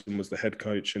Grayson was the head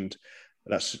coach. And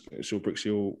that's, sure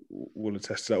Brooksy will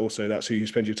attest to that also. That's who you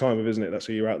spend your time with, isn't it? That's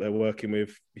who you're out there working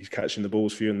with. He's catching the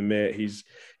balls for you in the mitt. He's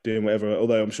doing whatever.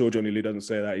 Although I'm sure Johnny Lee doesn't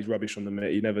say that. He's rubbish on the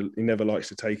mitt. He never likes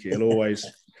to take it. He'll always.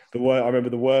 I remember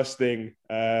the worst thing.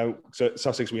 So at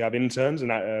Sussex we have interns, and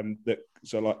that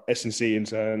so like S&C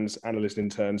interns, analyst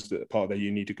interns that are part of their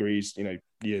uni degrees,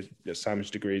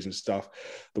 sandwich degrees and stuff.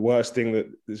 The worst thing that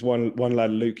there's one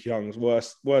lad, Luke Young's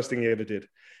worst thing he ever did,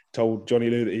 told Johnny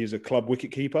Lou that he's a club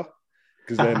wicket keeper.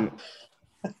 Because then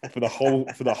for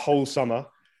the whole summer,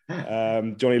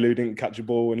 Johnny Lou didn't catch a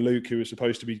ball, and Luke, who was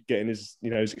supposed to be getting his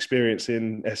experience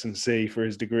in S&C for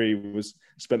his degree,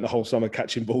 spent the whole summer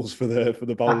catching balls for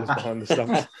the bowlers behind the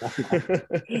stumps.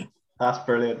 That's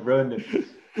brilliant, ruined it.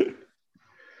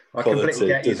 I completely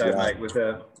get you though, mate. With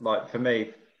for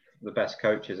me, the best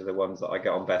coaches are the ones that I get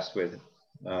on best with,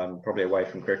 probably away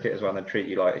from cricket as well. And they treat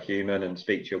you like a human and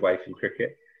speak to you away from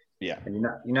cricket. Yeah, and you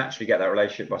naturally get that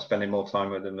relationship by spending more time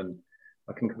with them. And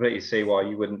I can completely see why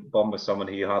you wouldn't bond with someone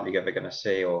who you're hardly ever going to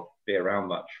see or be around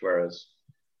much. Whereas,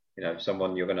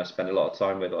 someone you're going to spend a lot of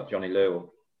time with, like Johnny Lou, or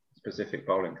specific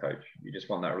bowling coach, you just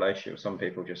want that relationship. Some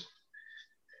people just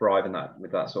thrive in that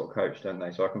with that sort of coach, don't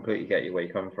they? So I completely get you where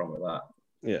you come from with that.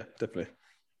 Yeah, definitely.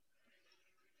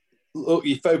 Look,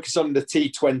 you focus on the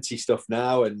T20 stuff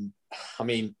now, and I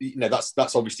mean,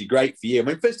 that's obviously great for you. I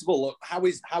mean, first of all, look, how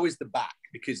is the back?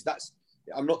 Because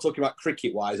I'm not talking about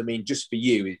cricket wise. I mean, just for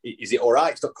you, is it all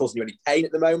right? It's not causing you any pain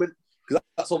at the moment? Because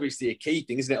that's obviously a key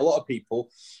thing, isn't it? A lot of people,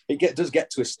 does get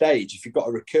to a stage, if you've got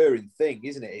a recurring thing,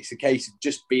 isn't it? It's a case of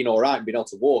just being all right and being able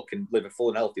to walk and live a full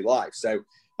and healthy life. So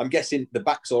I'm guessing the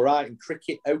back's all right and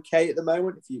cricket okay at the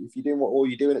moment, if you're doing what all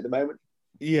you're doing at the moment.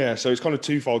 Yeah, so it's kind of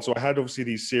twofold. So I had obviously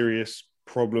these serious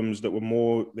problems that were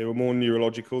more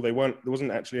neurological. There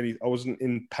wasn't actually any, I wasn't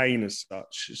in pain as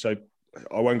such. So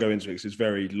I won't go into it because it's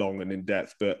very long and in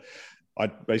depth, but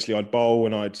I'd bowl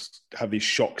and I'd have these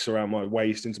shocks around my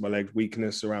waist, into my legs,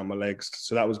 weakness around my legs.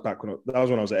 So that was when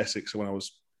I was at Essex, so when I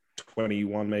was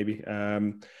 21 maybe.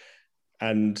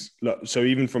 And look, so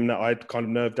even from that, I had kind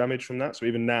of nerve damage from that. So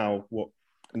even now,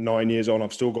 9 years on,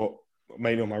 I've still got,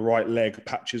 mainly on my right leg,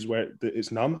 patches where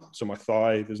it's numb. So my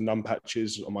thigh, there's numb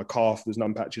patches. On my calf, there's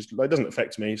numb patches. It doesn't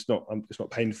affect me. It's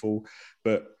not painful,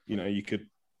 but you could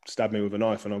stab me with a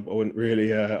knife and I wouldn't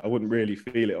really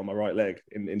feel it on my right leg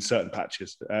in certain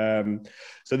patches. So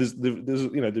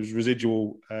there's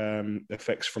residual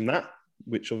effects from that,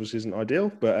 which obviously isn't ideal.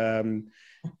 But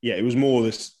it was more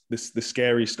the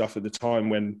scary stuff at the time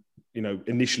when,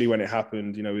 initially when it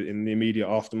happened, in the immediate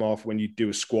aftermath, when you do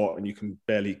a squat and you can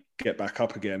barely get back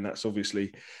up again, that's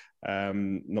obviously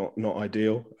not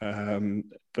ideal.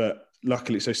 But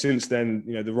luckily, so since then,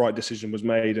 the right decision was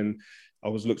made, and I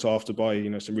was looked after by,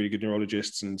 some really good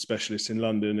neurologists and specialists in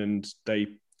London, and they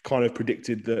kind of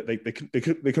predicted that they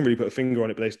couldn't really put a finger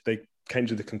on it, but they came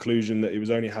to the conclusion that it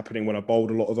was only happening when I bowled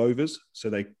a lot of overs. So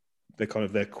they're very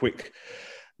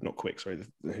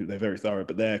thorough,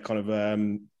 but they're kind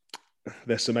of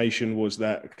their summation was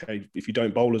that, okay, if you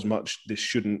don't bowl as much, this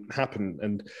shouldn't happen.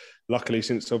 And luckily,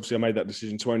 since obviously I made that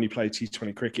decision to only play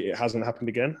T20 cricket, it hasn't happened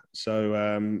again. So,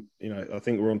 I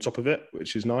think we're on top of it,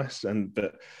 which is nice.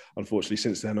 But unfortunately,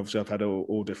 since then, obviously I've had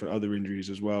all different other injuries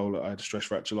as well. I had a stress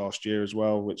fracture last year as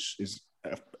well, which is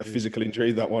a physical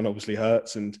injury. That one obviously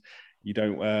hurts, and you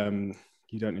don't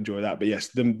enjoy that. But yes,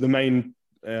 the main,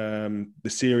 the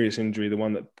serious injury, the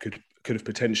one that could have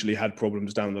potentially had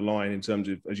problems down the line in terms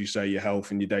of, as you say, your health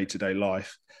and your day-to-day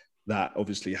life, that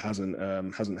obviously hasn't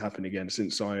happened again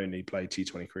since I only play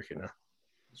T20 cricket now.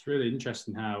 It's really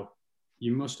interesting how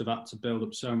you must have had to build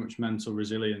up so much mental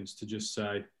resilience to just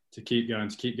say, to keep going,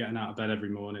 to keep getting out of bed every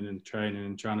morning and training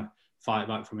and trying to fight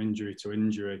back from injury to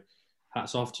injury.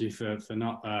 Hats off to you for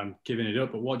not giving it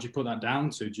up. But what do you put that down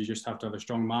to? Do you just have to have a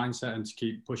strong mindset and to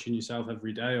keep pushing yourself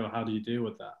every day, or how do you deal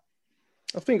with that?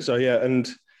 I think so, yeah. And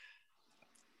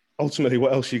ultimately,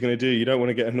 what else are you going to do? You don't want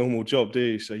to get a normal job, do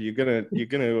you? So you're gonna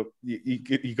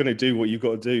do what you've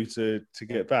got to do to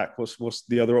get back. What's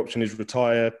the other option is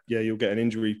retire. Yeah, you'll get an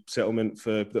injury settlement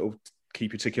that'll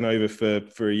keep you ticking over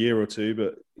for a year or two,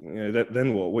 but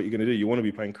then what are you going to do? You want to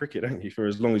be playing cricket, don't you, for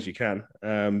as long as you can.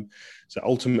 So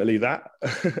ultimately that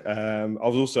I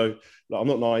was also, I'm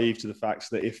not naive to the facts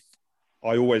that if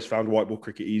I always found white ball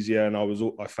cricket easier, and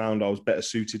I found I was better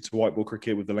suited to white ball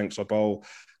cricket with the lengths I bowl,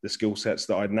 the skill sets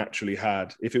that I'd naturally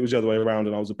had. If it was the other way around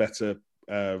and I was a better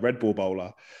red ball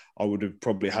bowler, I would have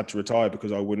probably had to retire,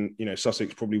 because I wouldn't,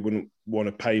 Sussex probably wouldn't want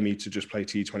to pay me to just play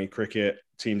T20 cricket.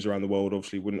 Teams around the world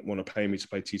obviously wouldn't want to pay me to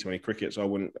play T20 cricket, so I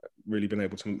wouldn't really been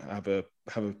able to have a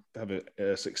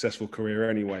successful career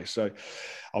anyway. So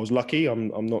I was lucky.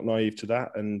 I'm not naive to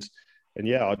that, and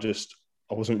yeah,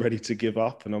 I wasn't ready to give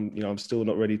up, and I'm still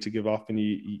not ready to give up. And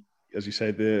as you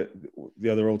say, the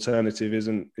other alternative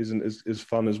isn't as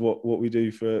fun as what we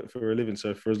do for a living.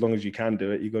 So for as long as you can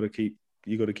do it, you got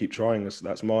to keep trying.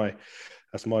 That's my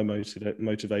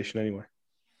motivation anyway.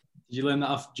 Did you learn that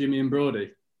off Jimmy and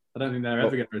Brody? I don't think they're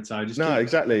ever going to retire. No,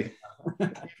 exactly.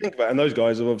 Think about it. And those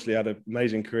guys have obviously had an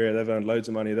amazing career. They've earned loads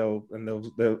of money.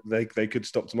 They could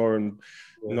stop tomorrow and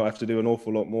not have to do an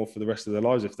awful lot more for the rest of their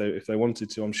lives if they wanted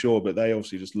to, I'm sure. But they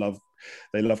obviously just love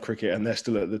cricket, and they're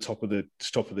still at the top of the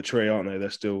tree, aren't they? They're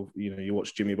still, you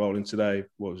watch Jimmy bowling today.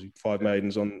 What was he? 5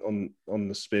 maidens on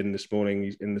the spin this morning.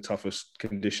 He's in the toughest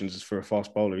conditions for a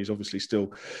fast bowler. He's obviously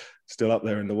still up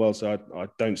there in the world. So I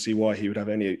don't see why he would have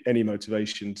any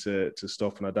motivation to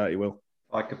stop, and I doubt he will.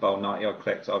 I could bowl 90-odd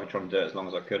clicks. I'd be trying to do it as long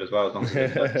as I could as well, as long as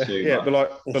it's like two. Yeah, but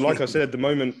like I said, the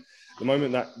moment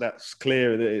that's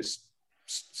clear that it's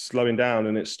slowing down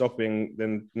and it's stopping,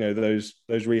 then those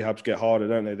rehabs get harder,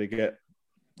 don't they? They get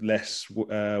less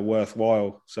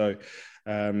worthwhile. So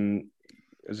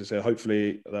as I say,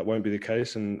 hopefully that won't be the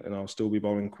case, and I'll still be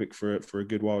bowling quick for a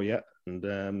good while yet.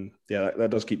 And that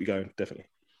does keep you going, definitely.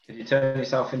 Did you turn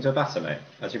yourself into a batter, mate?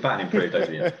 Has your batting improved over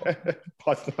the years?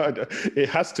 It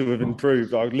has to have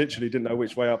improved. I literally didn't know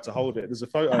which way up to hold it. There's a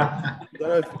photo.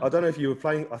 I don't know if you were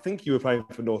playing. I think you were playing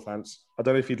for Northants. I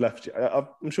don't know if you'd left.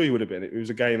 I'm sure you would have been. It was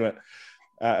a game at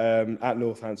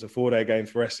Northants, a 4-day game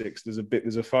for Essex.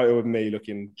 There's a photo of me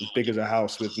looking as big as a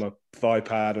house with my thigh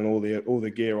pad and all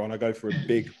the gear on. I go for a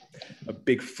big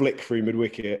flick through mid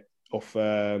wicket off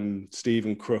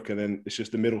Stephen Crook, and then it's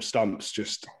just the middle stumps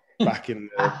just back in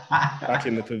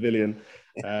the pavilion.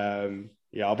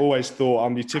 I've always thought I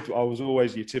was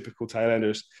always your typical tail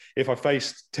ender. If I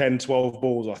faced 10, 12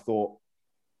 balls, I thought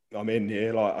I'm in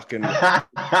here. Like I can.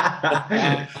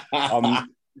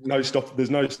 There's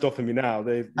no stopping me now.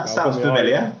 That sounds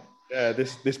familiar.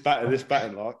 This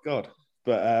batting, like God.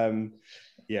 But I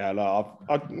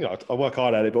work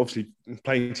hard at it. But obviously,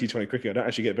 playing T20 cricket, I don't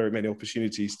actually get very many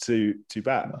opportunities to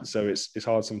bat. So it's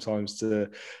hard sometimes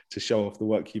to show off the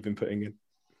work you've been putting in.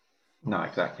 No,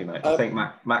 exactly, mate. I think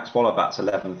Max Waller bats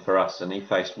 11th for us, and he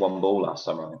faced one ball last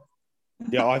summer.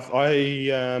 Yeah, I batted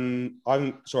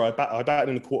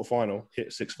in the quarterfinal,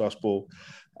 hit 6 first ball.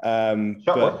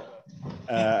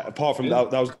 Apart from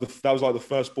that was like the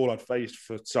first ball I'd faced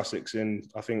for Sussex in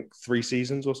I think 3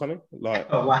 seasons or something. Like,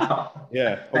 oh wow,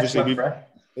 yeah. Obviously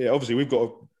we've got a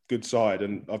good side,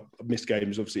 and I've missed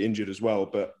games, obviously injured as well.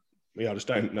 But I just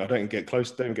don't get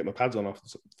close. Don't get my pads on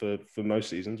for most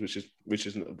seasons, which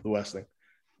isn't the worst thing.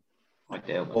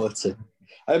 Ideal. Quality.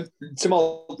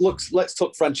 Tymal, let's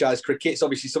talk franchise cricket. It's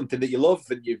obviously something that you love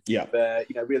and you've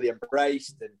really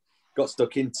embraced and got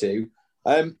stuck into.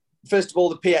 First of all,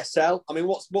 the PSL. I mean,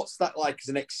 what's that like as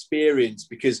an experience?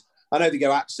 Because I know they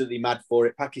go absolutely mad for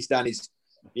it. Pakistan is,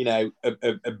 a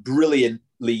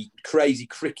brilliantly crazy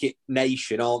cricket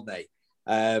nation, aren't they?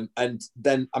 And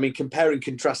then, I mean, compare and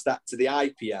contrast that to the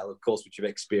IPL, of course, which you've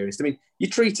experienced. I mean, you're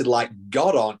treated like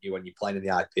God, aren't you, when you're playing in the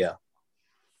IPL?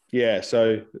 Yeah,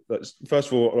 so first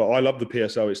of all, I love the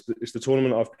PSL. It's the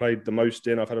tournament I've played the most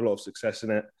in. I've had a lot of success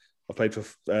in it. I've played for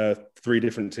 3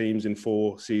 different teams in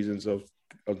 4 seasons. I've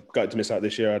got to miss out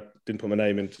this year. I didn't put my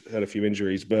name in, had a few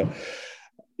injuries. But,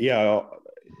 yeah,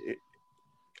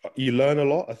 you learn a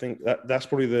lot. I think that's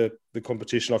probably the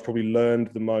competition I've probably learned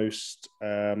the most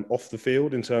off the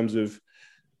field in terms of,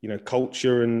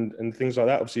 culture and things like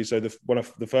that. Obviously, so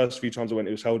the first few times I went,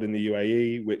 it was held in the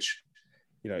UAE, which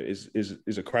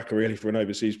is a cracker really for an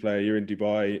overseas player. You're in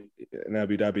Dubai, in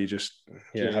Abu Dhabi, just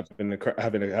having a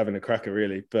cracker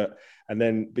really. But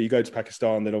you go to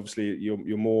Pakistan, then obviously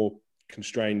you're more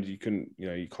constrained. You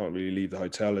can't really leave the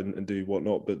hotel and do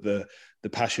whatnot. But the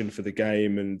passion for the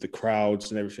game and the crowds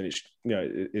and everything,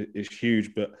 it's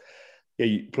huge. But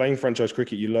yeah, playing franchise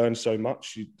cricket, you learn so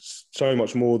much, so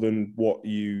much more than what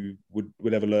you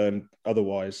would ever learn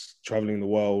otherwise. Traveling the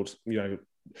world,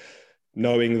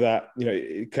 knowing that,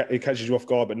 it catches you off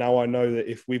guard. But now I know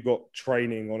that if we've got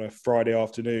training on a Friday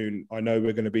afternoon, I know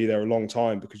we're going to be there a long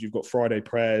time, because you've got Friday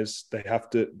prayers. They have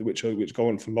to, which go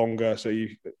on for longer. So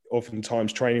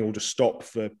oftentimes training will just stop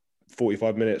for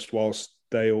 45 minutes whilst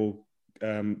they all,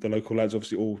 the local lads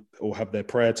obviously all have their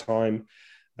prayer time,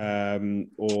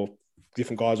 or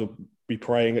different guys will be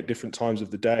praying at different times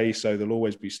of the day. So there'll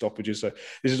always be stoppages. So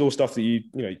this is all stuff that you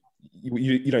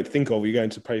don't think of. You're going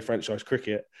to play franchise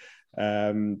cricket.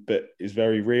 But it's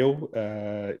very real.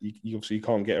 You obviously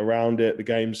can't get around it. The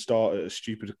games start at a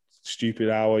stupid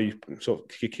hour. You sort of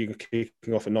kicking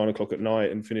off at 9 o'clock at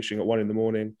night and finishing at 1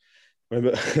 a.m. I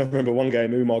remember one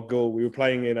game, Umar Gul, we were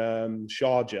playing in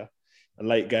Sharjah, a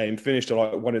late game, finished at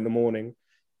like 1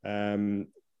 a.m.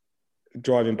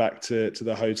 Driving back to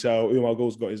the hotel. Umar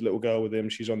Gul's got his little girl with him.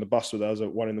 She's on the bus with us at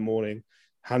 1 a.m.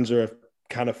 Hands her a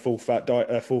can of full fat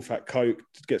Coke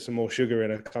to get some more sugar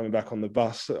in her coming back on the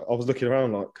bus. I was looking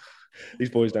around like, these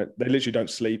boys literally don't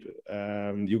sleep.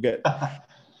 You'll get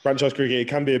franchise cricket, it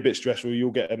can be a bit stressful.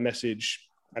 You'll get a message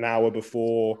an hour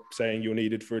before saying you're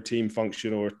needed for a team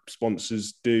function or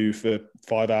sponsors due for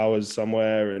 5 hours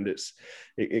somewhere, and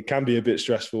it can be a bit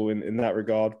stressful in that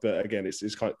regard. But again,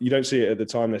 it's kind of, you don't see it at the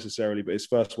time necessarily, but it's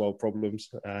first world problems.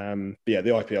 But yeah, the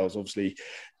IPL is obviously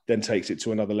then takes it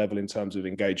to another level in terms of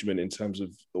engagement, in terms of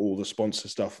all the sponsor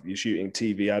stuff. You're shooting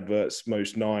TV adverts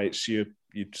most nights, you're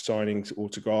signing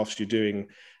autographs, you're doing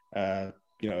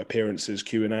appearances,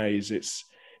 Q&As.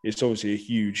 It's obviously a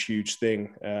huge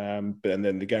thing. But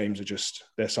then the games are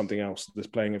they're something else. There's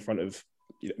playing in front of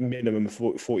minimum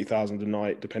of 40,000 a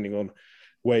night, depending on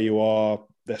where you are.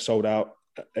 They're sold out.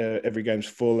 Every game's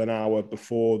full an hour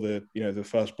before the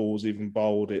first ball's even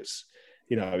bowled. It's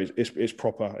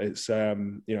proper. It's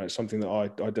it's something that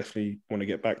I definitely want to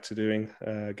get back to doing,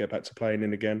 get back to playing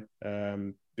in again.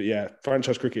 But yeah,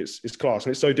 franchise cricket is class,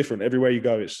 and it's so different everywhere you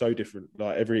go. It's so different.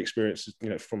 Like every experience,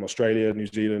 from Australia, New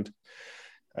Zealand,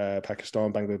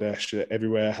 Pakistan, Bangladesh,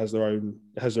 everywhere has their own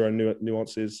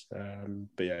nuances.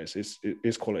 But yeah,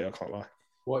 it's quality. I can't lie.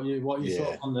 What you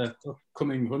thought on the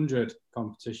upcoming 100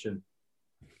 competition?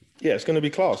 Yeah, it's going to be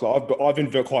class. Like I've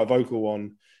been quite vocal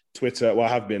on Twitter. Well, I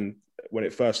have been when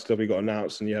it first got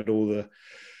announced, and you had all the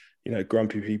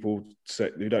grumpy people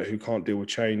who can't deal with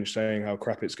change saying how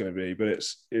crap it's going to be. But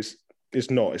it's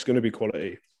not. It's going to be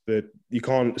quality. You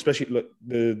can't, especially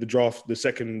the draft. The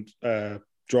second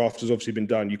draft has obviously been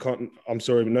done. You can't. I'm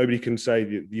sorry, but nobody can say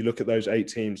that you look at those 8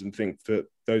 teams and think that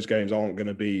those games aren't going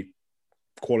to be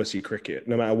quality cricket,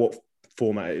 no matter what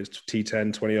format it is,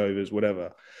 T10, 20 overs,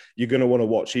 whatever. You're going to want to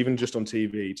watch, even just on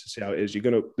TV, to see how it is.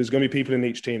 There's going to be people in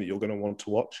each team that you're going to want to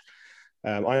watch.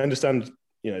 I understand,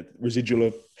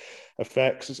 residual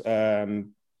effects,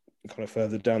 kind of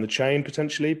further down the chain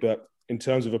potentially, but in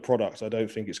terms of a product, I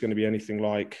don't think it's going to be anything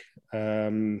like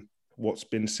what's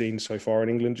been seen so far in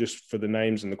England, just for the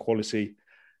names and the quality.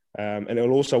 And it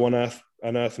will also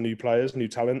unearth new players, new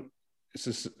talent. It's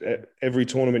just every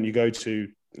tournament you go to,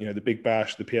 the Big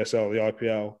Bash, the PSL, the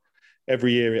IPL,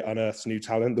 every year it unearths new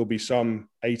talent. There'll be some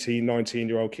 18,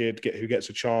 19-year-old kid who gets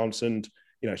a chance and,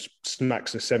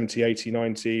 smacks a 70, 80,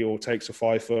 90, or takes a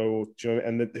fifer, or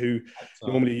and who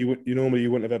normally you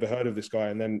wouldn't have ever heard of this guy,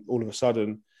 and then all of a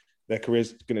sudden their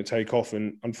career's going to take off.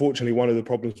 And unfortunately, one of the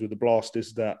problems with the Blast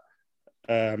is that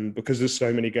because there's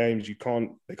so many games,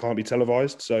 they can't be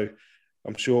televised. So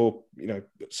I'm sure,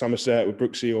 Somerset with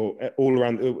Brooksy, or all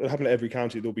around, it'll happen at every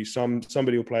county. There'll be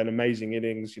somebody will play an amazing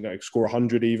innings, score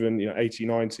 100 even, 80,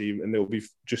 90, and they'll be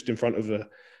just in front of 4,000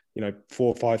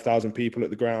 or 5,000 people at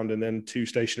the ground, and then 2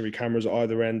 stationary cameras at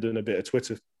either end and a bit of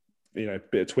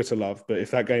Twitter love. But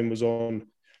if that game was on,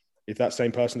 if that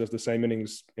same person does the same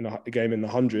innings in a game in the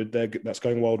 100, that's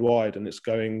going worldwide, and it's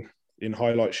going in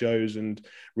highlight shows and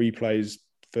replays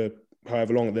for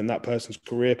however long, then that person's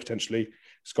career potentially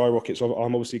skyrockets. I'm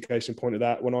obviously a case in point of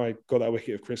that. When I got that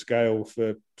wicket of Chris Gale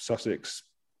for Sussex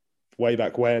way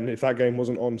back when, if that game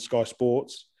wasn't on Sky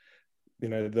Sports,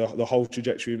 the whole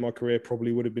trajectory of my career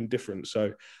probably would have been different.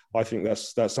 So I think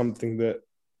that's something that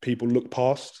people look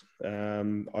past.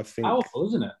 I think powerful,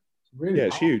 isn't it? Really, yeah,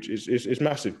 it's huge. It's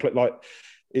massive. Like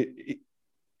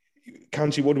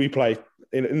county, what do we play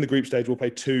in the group stage? We'll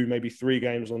play 2, maybe 3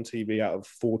 games on TV out of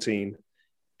 14.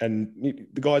 And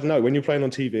the guys know when you're playing on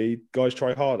TV, guys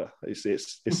try harder. It's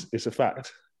a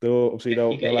fact. They'll get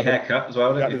your haircut as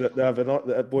well.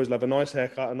 The boys will have a nice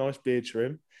haircut, a nice beard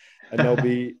trim,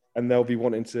 and they'll be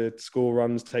wanting to score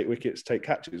runs, take wickets, take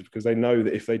catches, because they know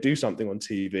that if they do something on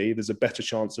TV, there's a better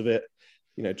chance of it,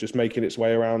 just making its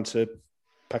way around to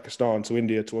Pakistan, to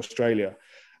India, to Australia,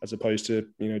 as opposed to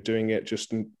doing it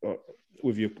just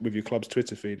with your club's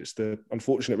Twitter feed. It's the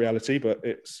unfortunate reality, but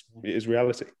it is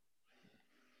reality.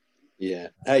 Yeah.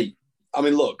 Hey, I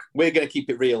mean, look, we're going to keep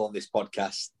it real on this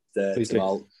podcast,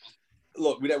 Tymal.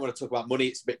 Look, we don't want to talk about money.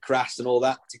 It's a bit crass and all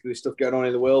that, particularly stuff going on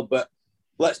in the world. But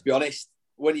let's be honest,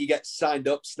 when you get signed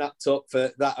up, snapped up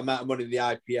for that amount of money in the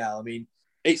IPL, I mean,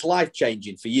 it's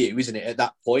life-changing for you, isn't it, at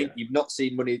that point? Yeah. You've not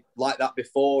seen money like that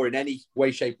before in any way,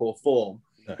 shape or form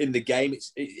in the game.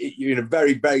 You're in a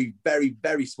very, very, very,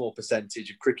 very small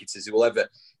percentage of cricketers who will ever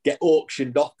get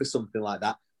auctioned off for something like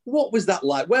that. What was that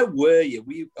like? Where were you?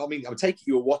 I'm taking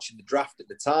you were watching the draft at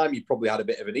the time. You probably had a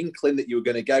bit of an inkling that you were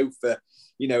going to go for,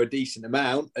 a decent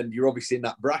amount, and you're obviously in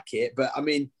that bracket. But I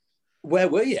mean, where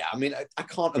were you? I mean, I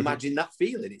can't imagine that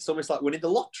feeling. It's almost like winning the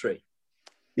lottery.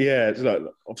 Yeah, it's like,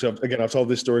 obviously, again, I've told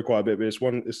this story quite a bit, but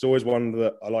it's always one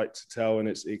that I like to tell, and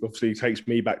it obviously takes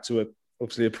me back to a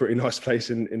pretty nice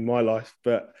place in my life.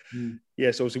 But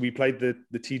yeah, so obviously we played the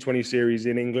T20 series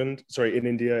in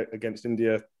India against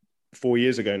India 4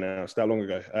 years ago now. It's that long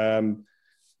ago.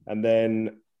 And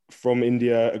then from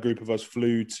India, a group of us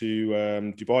flew to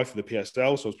Dubai for the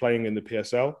PSL. So I was playing in the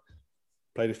PSL,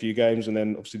 played a few games, and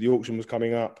then obviously the auction was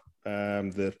coming up.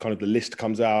 The list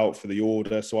comes out for the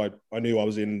order. So I knew I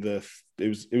was in it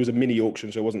was a mini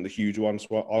auction, so it wasn't the huge one.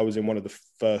 So I was in one of the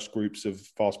first groups of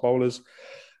fast bowlers.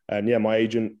 And yeah, my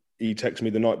agent, he texted me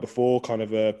the night before, kind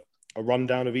of a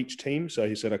rundown of each team. So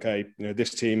he said, okay, this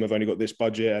team have only got this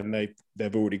budget and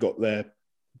they've already got their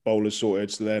bowlers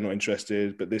sorted, so they're not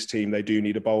interested. But this team, they do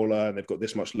need a bowler and they've got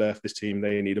this much left. This team,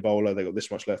 they need a bowler, they got this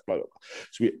much left. Blah, blah, blah.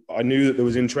 So I knew that there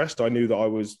was interest. I knew that I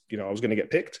was going to get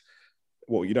picked.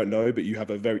 Well, you don't know, but you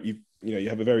have a very, you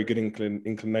have a very good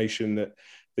inclination that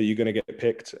you're going to get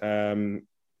picked.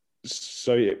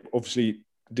 So it obviously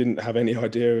didn't have any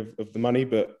idea of the money,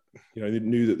 but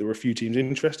knew that there were a few teams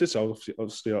interested. So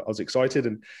obviously I was excited.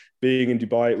 And being in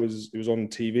Dubai, it was on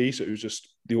TV, so it was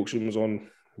just the auction was on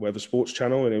whatever sports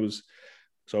channel, and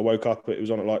so I woke up. It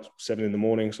was on at like 7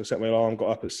 a.m. So I set my alarm,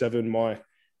 got up at 7. My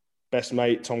best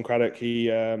mate Tom Craddock, he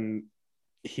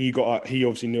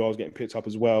obviously knew I was getting picked up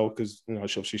as well, because I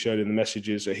obviously showed in the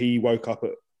messages. So he woke up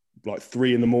at like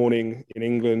 3 a.m. in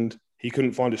England. He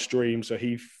couldn't find a stream, so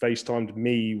he FaceTimed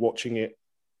me watching it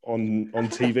on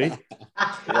TV.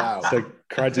 Wow. So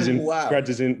Crads is in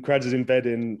bed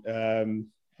in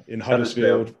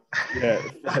Huddersfield. Yeah,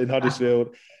 in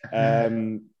Huddersfield.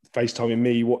 FaceTiming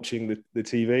me watching the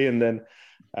TV, and then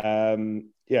so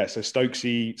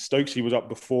Stokesy was up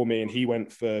before me, and he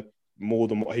went for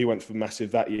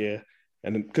massive that year.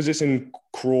 And because it's in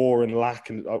Craw and Lack,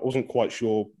 and I wasn't quite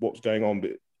sure what was going on,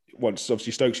 but once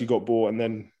obviously Stokesy got bought, and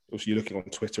then obviously you're looking on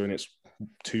Twitter and it's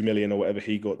 2 million or whatever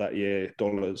he got that year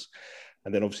dollars,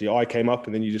 and then obviously I came up,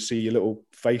 and then you just see your little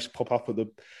face pop up at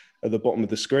the bottom of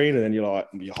the screen, and then you're like,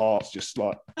 your heart's just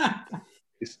like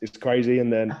it's crazy.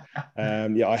 And then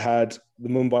I had the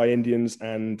Mumbai Indians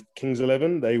and Kings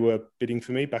 11. They were bidding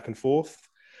for me back and forth,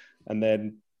 and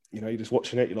then you're just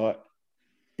watching it, you're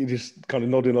just kind of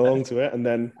nodding along to it. And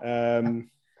then I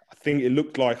think it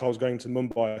looked like I was going to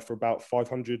Mumbai for about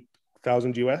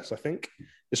 500,000 US. I think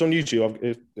it's on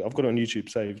YouTube. I've got it on YouTube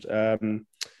saved. And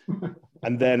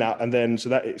then so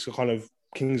that it's a kind of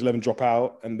Kings 11 drop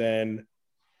out, and then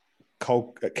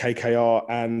KKR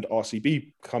and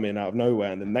RCB come in out of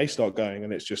nowhere, and then they start going,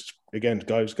 and it's just again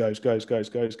goes,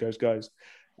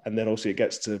 and then also it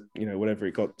gets to whatever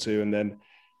it got to, and then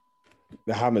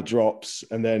the hammer drops,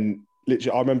 and then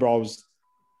literally I remember I was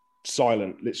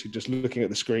silent, literally just looking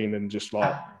at the screen, and just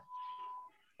like,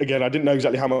 again, I didn't know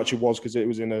exactly how much it was because it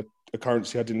was in a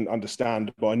currency I didn't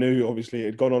understand, but I knew obviously it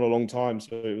had gone on a long time,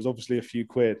 so it was obviously a few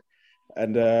quid.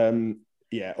 And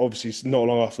obviously not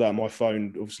long after that, my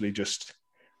phone obviously just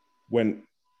went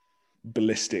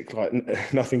ballistic, like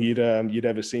nothing you'd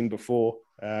ever seen before.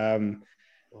 It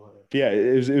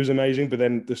was amazing. But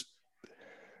then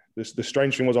the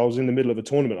strange thing was, I was in the middle of a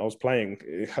tournament. I was playing.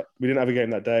 We didn't have a game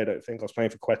that day, I don't think. I was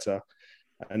playing for Quetta,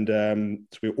 and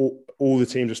so all the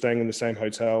teams were staying in the same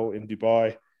hotel in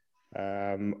Dubai.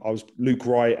 Luke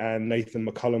Wright and Nathan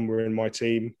McCullum were in my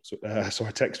team, so I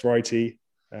text Righty,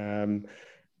 and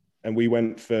we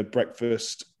went for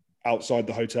breakfast outside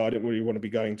the hotel. I didn't really want to be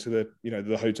going to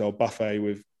the hotel buffet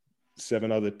with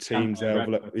 7 other teams there,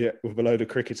 with a load of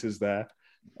cricketers there.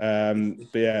 But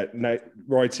yeah,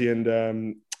 Righty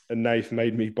and Nath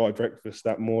made me buy breakfast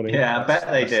that morning. Yeah, I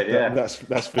bet they did. Yeah, that's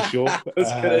for sure. I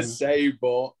was gonna say,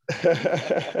 but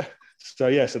so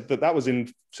yeah, so that was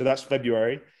that's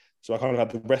February. So I kind of had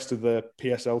the rest of the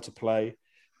PSL to play,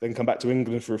 then come back to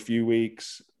England for a few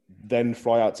weeks, then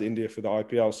fly out to India for the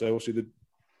IPL. So obviously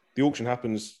the auction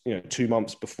happens, 2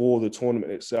 months before the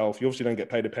tournament itself. You obviously don't get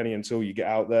paid a penny until you get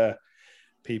out there.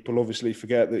 people obviously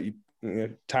forget that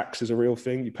tax is a real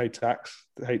thing. You pay tax.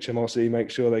 The HMRC make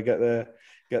sure they get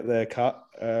their cut.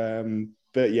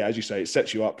 But yeah, as you say, it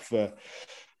sets you up for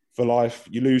life.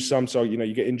 You lose some, so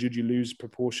you get injured, you lose a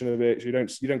proportion of it. So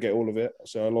you don't get all of it.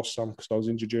 So I lost some because I was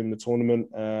injured during the tournament.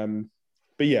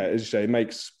 But yeah, as you say, it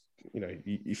makes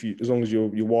as long as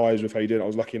you're wise with how you do it. I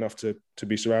was lucky enough to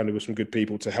be surrounded with some good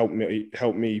people to help me.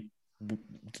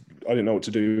 I didn't know what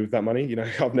to do with that money.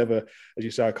 I've never, as you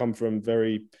say, I come from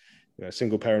very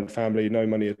single parent family, no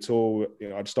money at all.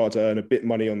 I'd started to earn a bit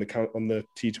money on the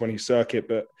T20 circuit,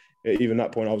 but even at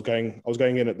that point, I was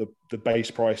going in at the base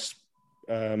price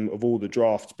of all the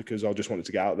drafts because I just wanted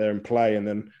to get out there and play. And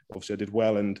then obviously I did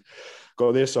well and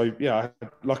got this. So yeah, I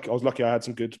was lucky I had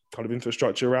some good kind of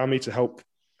infrastructure around me to help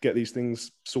get these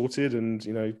things sorted and,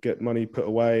 get money put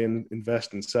away and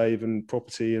invest and save and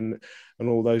property and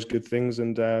all those good things.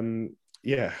 And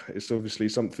yeah, it's obviously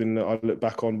something that I look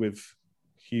back on with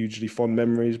hugely fond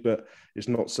memories, but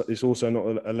it's also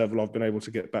not a level I've been able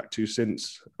to get back to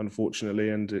since, unfortunately.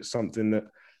 And it's something that,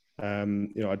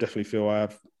 I definitely feel I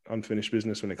have unfinished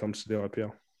business when it comes to the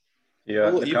IPL.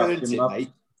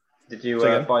 Did you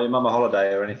buy your mum a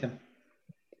holiday or anything?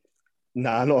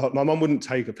 Nah, not my mum wouldn't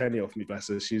take a penny off me, bless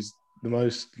her. She's the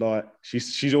most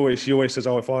she always says,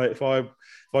 oh, if I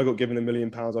got given £1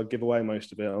 million, I'd give away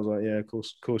most of it. I was like, yeah, of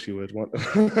course you would.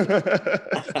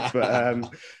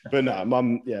 but no,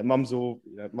 mum's all.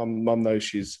 Mum knows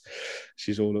she's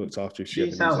all looked after.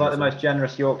 She sounds like the most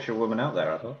generous Yorkshire woman out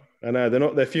there, I thought. I know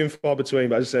they're few and far between,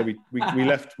 but as I said,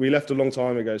 we left a long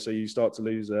time ago, so you start to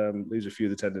lose a few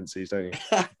of the tendencies, don't you?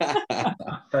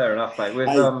 Fair enough, mate.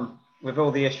 With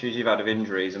all the issues you've had of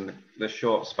injuries and the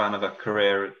short span of a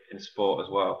career in sport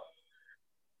as well,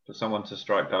 for someone to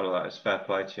strike gold like that is fair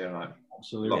play to you. Like,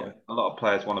 absolutely. A lot of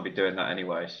players want to be doing that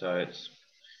anyway, so it's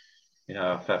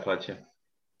fair play to you.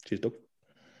 Cheers, Doug.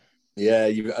 Yeah,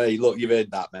 you've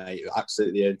earned that, mate. You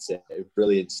absolutely earned it.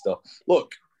 Brilliant stuff.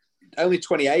 Look, only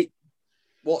 28.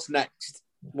 What's next?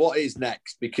 What is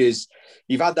next? Because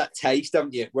you've had that taste,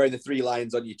 haven't you? Wearing the 3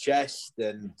 lions on your chest,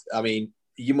 and I mean,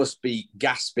 you must be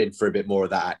gasping for a bit more of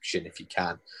that action if you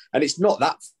can. And it's not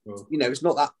that, it's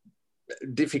not that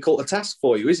difficult a task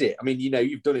for you, is it? I mean,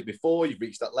 you've done it before, you've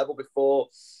reached that level before,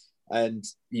 and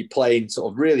you're playing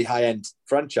sort of really high-end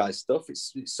franchise stuff.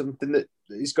 It's something that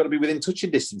it's got to be within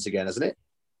touching distance again, hasn't it?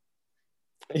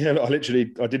 Yeah, I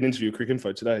did an interview with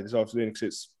Cricinfo today, this afternoon,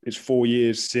 because it's 4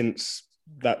 years since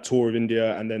that tour of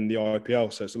India and then the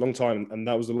IPL. So it's a long time. And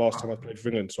that was the last time I played for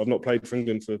England. So I've not played for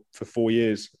England for 4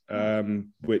 years,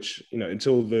 which,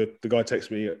 until the guy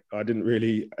texted me, I didn't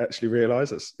really actually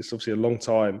realise. It's obviously a long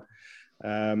time.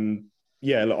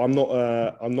 Look, I'm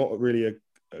not really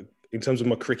in terms of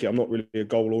my cricket, I'm not really a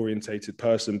goal-orientated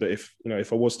person. But if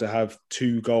I was to have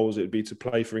 2 goals, it'd be to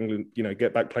play for England,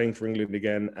 get back playing for England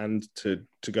again, and to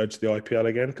go to the IPL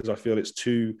again, because I feel it's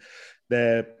 2.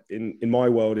 They're in my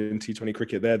world in T20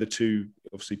 cricket. They're the 2,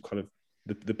 obviously, kind of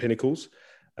the pinnacles.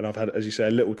 And I've had, as you say,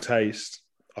 a little taste.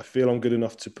 I feel I'm good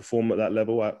enough to perform at that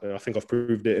level. I think I've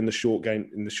proved it in the short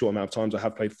amount of times I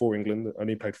have played for England. I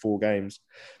only played 4 games,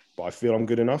 but I feel I'm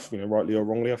good enough. Rightly or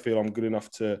wrongly, I feel I'm good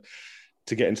enough to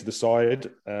get into the side.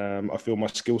 I feel my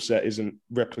skill set isn't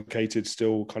replicated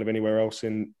still kind of anywhere else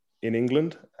in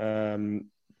England.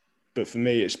 But for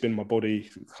me, it's been my body.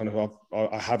 Kind of,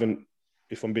 I haven't.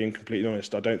 If I'm being completely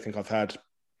honest, I don't think I've had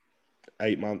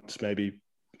 8 months, maybe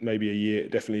a year,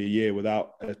 definitely a year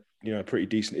without a pretty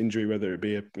decent injury, whether it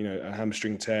be a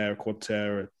hamstring tear, a quad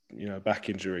tear, or a back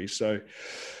injury. So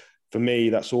for me,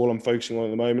 that's all I'm focusing on at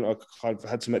the moment. I've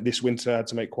had to make this winter, had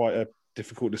to make quite a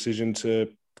difficult decision to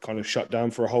kind of shut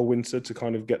down for a whole winter to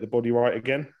kind of get the body right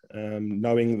again.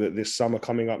 Knowing that this summer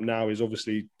coming up now is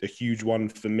obviously a huge one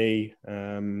for me,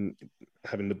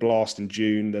 having the Blast in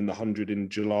June, then the 100 in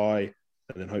July,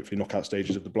 and then hopefully knockout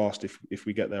stages of the Blast if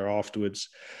we get there afterwards.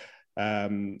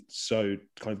 So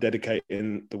kind of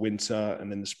dedicating the winter and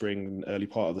then the spring and early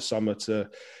part of the summer to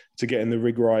getting the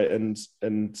rig right and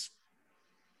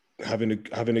having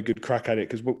a good crack at it.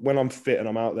 Because when I'm fit and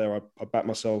I'm out there, I back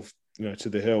myself, to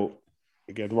the hilt.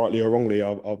 Again, rightly or wrongly,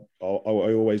 I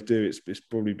always do. It's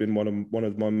probably been one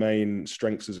of my main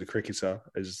strengths as a cricketer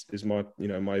is my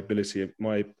my ability,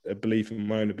 my belief in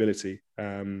my own ability.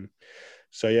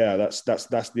 So yeah, that's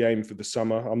the aim for the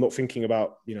summer. I'm not thinking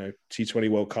about T20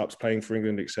 World Cups, playing for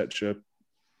England, etc.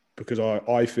 Because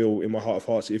I feel in my heart of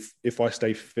hearts, if I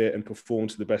stay fit and perform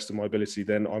to the best of my ability,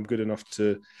 then I'm good enough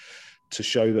to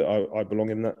show that I belong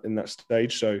in that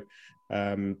stage. So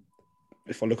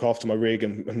if I look after my rig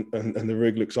and the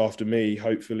rig looks after me,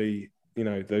 hopefully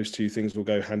those two things will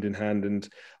go hand in hand, and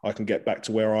I can get back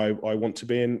to where I want to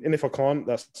be. And if I can't,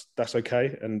 that's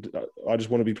okay. And I just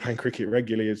want to be playing cricket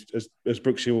regularly, as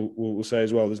Brooksy will say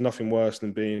as well. There's nothing worse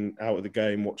than being out of the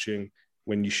game watching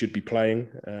when you should be playing.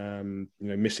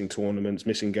 Missing tournaments,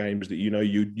 missing games that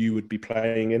you would be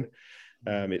playing in.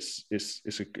 It's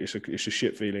a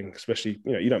shit feeling, especially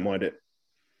you don't mind it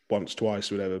once,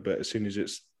 twice, whatever. But as soon as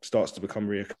it starts to become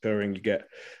reoccurring, you get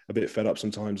a bit fed up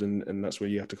sometimes, and that's where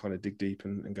you have to kind of dig deep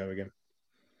and go again.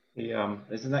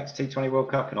 Is the next T20 World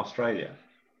Cup in Australia?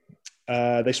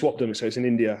 They swapped them, so it's in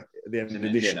India at the end of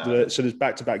this year. So there's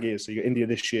back-to-back years. So you got India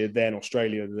this year, then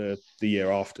Australia the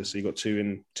year after. So you got two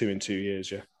in 2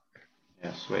 years. Yeah.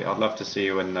 Yeah, sweet. I'd love to see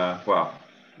you in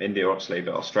India obviously,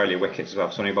 but Australia wickets as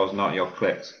well. Sonny Bowles 90-odd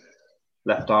clips,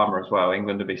 left armour as well.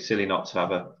 England would be silly not to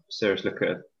have a serious look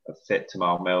at a fit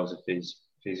Tymal Mills if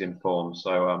he's in form.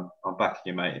 So I'm backing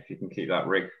you, mate, if you can keep that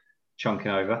rig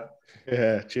chunking over.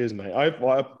 Yeah, cheers, mate.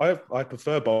 I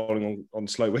prefer bowling on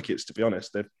slow wickets, to be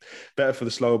honest. They're better for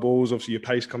the slower balls. Obviously, your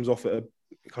pace comes off at a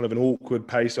kind of an awkward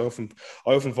pace. I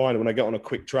often find when I get on a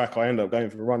quick track, I end up going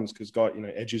for the runs because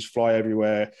edges fly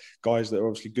everywhere. Guys that are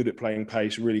obviously good at playing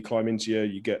pace really climb into you.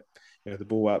 You get the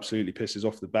ball absolutely pisses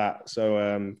off the bat. So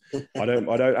I don't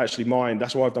actually mind.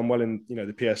 That's why I've done well in the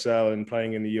PSL and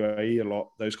playing in the UAE a lot.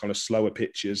 Those kind of slower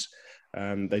pitches.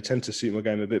 They tend to suit my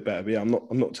game a bit better. But yeah,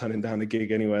 I'm not turning down the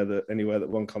gig anywhere that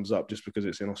one comes up just because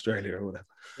it's in Australia or whatever.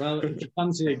 Well, if you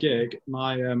fancy a gig,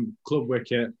 my club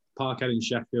wicket, Parkhead in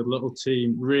Sheffield, little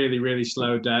team, really, really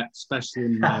slow deck, especially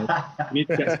in May. You need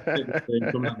to get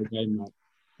some come out of the game,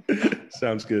 mate.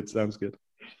 Sounds good.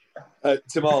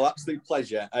 Tymal, absolute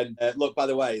pleasure. And look, by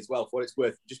the way, as well, for what it's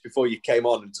worth, just before you came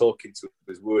on and talking to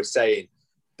us, we were saying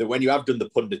that when you have done the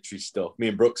punditry stuff, me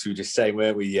and Brooks were just saying,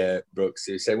 weren't we, Brooks?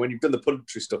 We were saying, when you've done the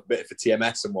punditry stuff, a bit for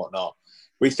TMS and whatnot,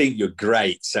 we think you're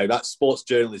great. So that sports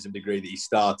journalism degree that you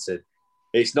started,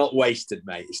 it's not wasted,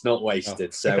 mate. It's not wasted.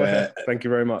 Oh. So thank you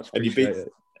very much. And you've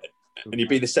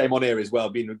been the same on here as well,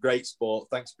 being a great sport.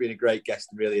 Thanks for being a great guest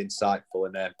and really insightful.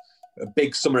 And a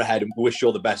big summer ahead, and we wish you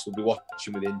all the best. We'll be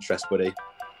watching with interest, buddy.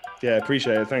 Yeah,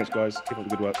 appreciate it. Thanks, guys. Keep up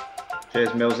the good work. Cheers,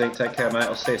 Millsy. Take care, mate.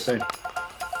 I'll see you soon.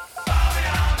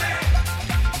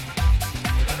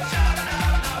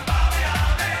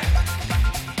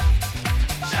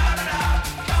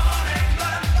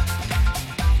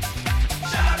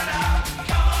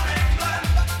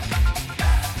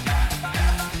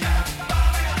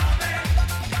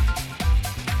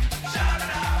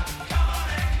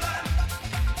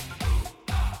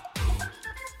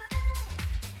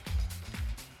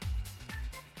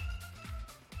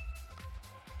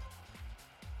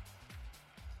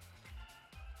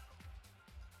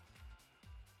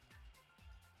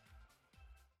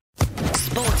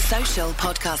 Social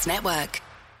Podcast Network.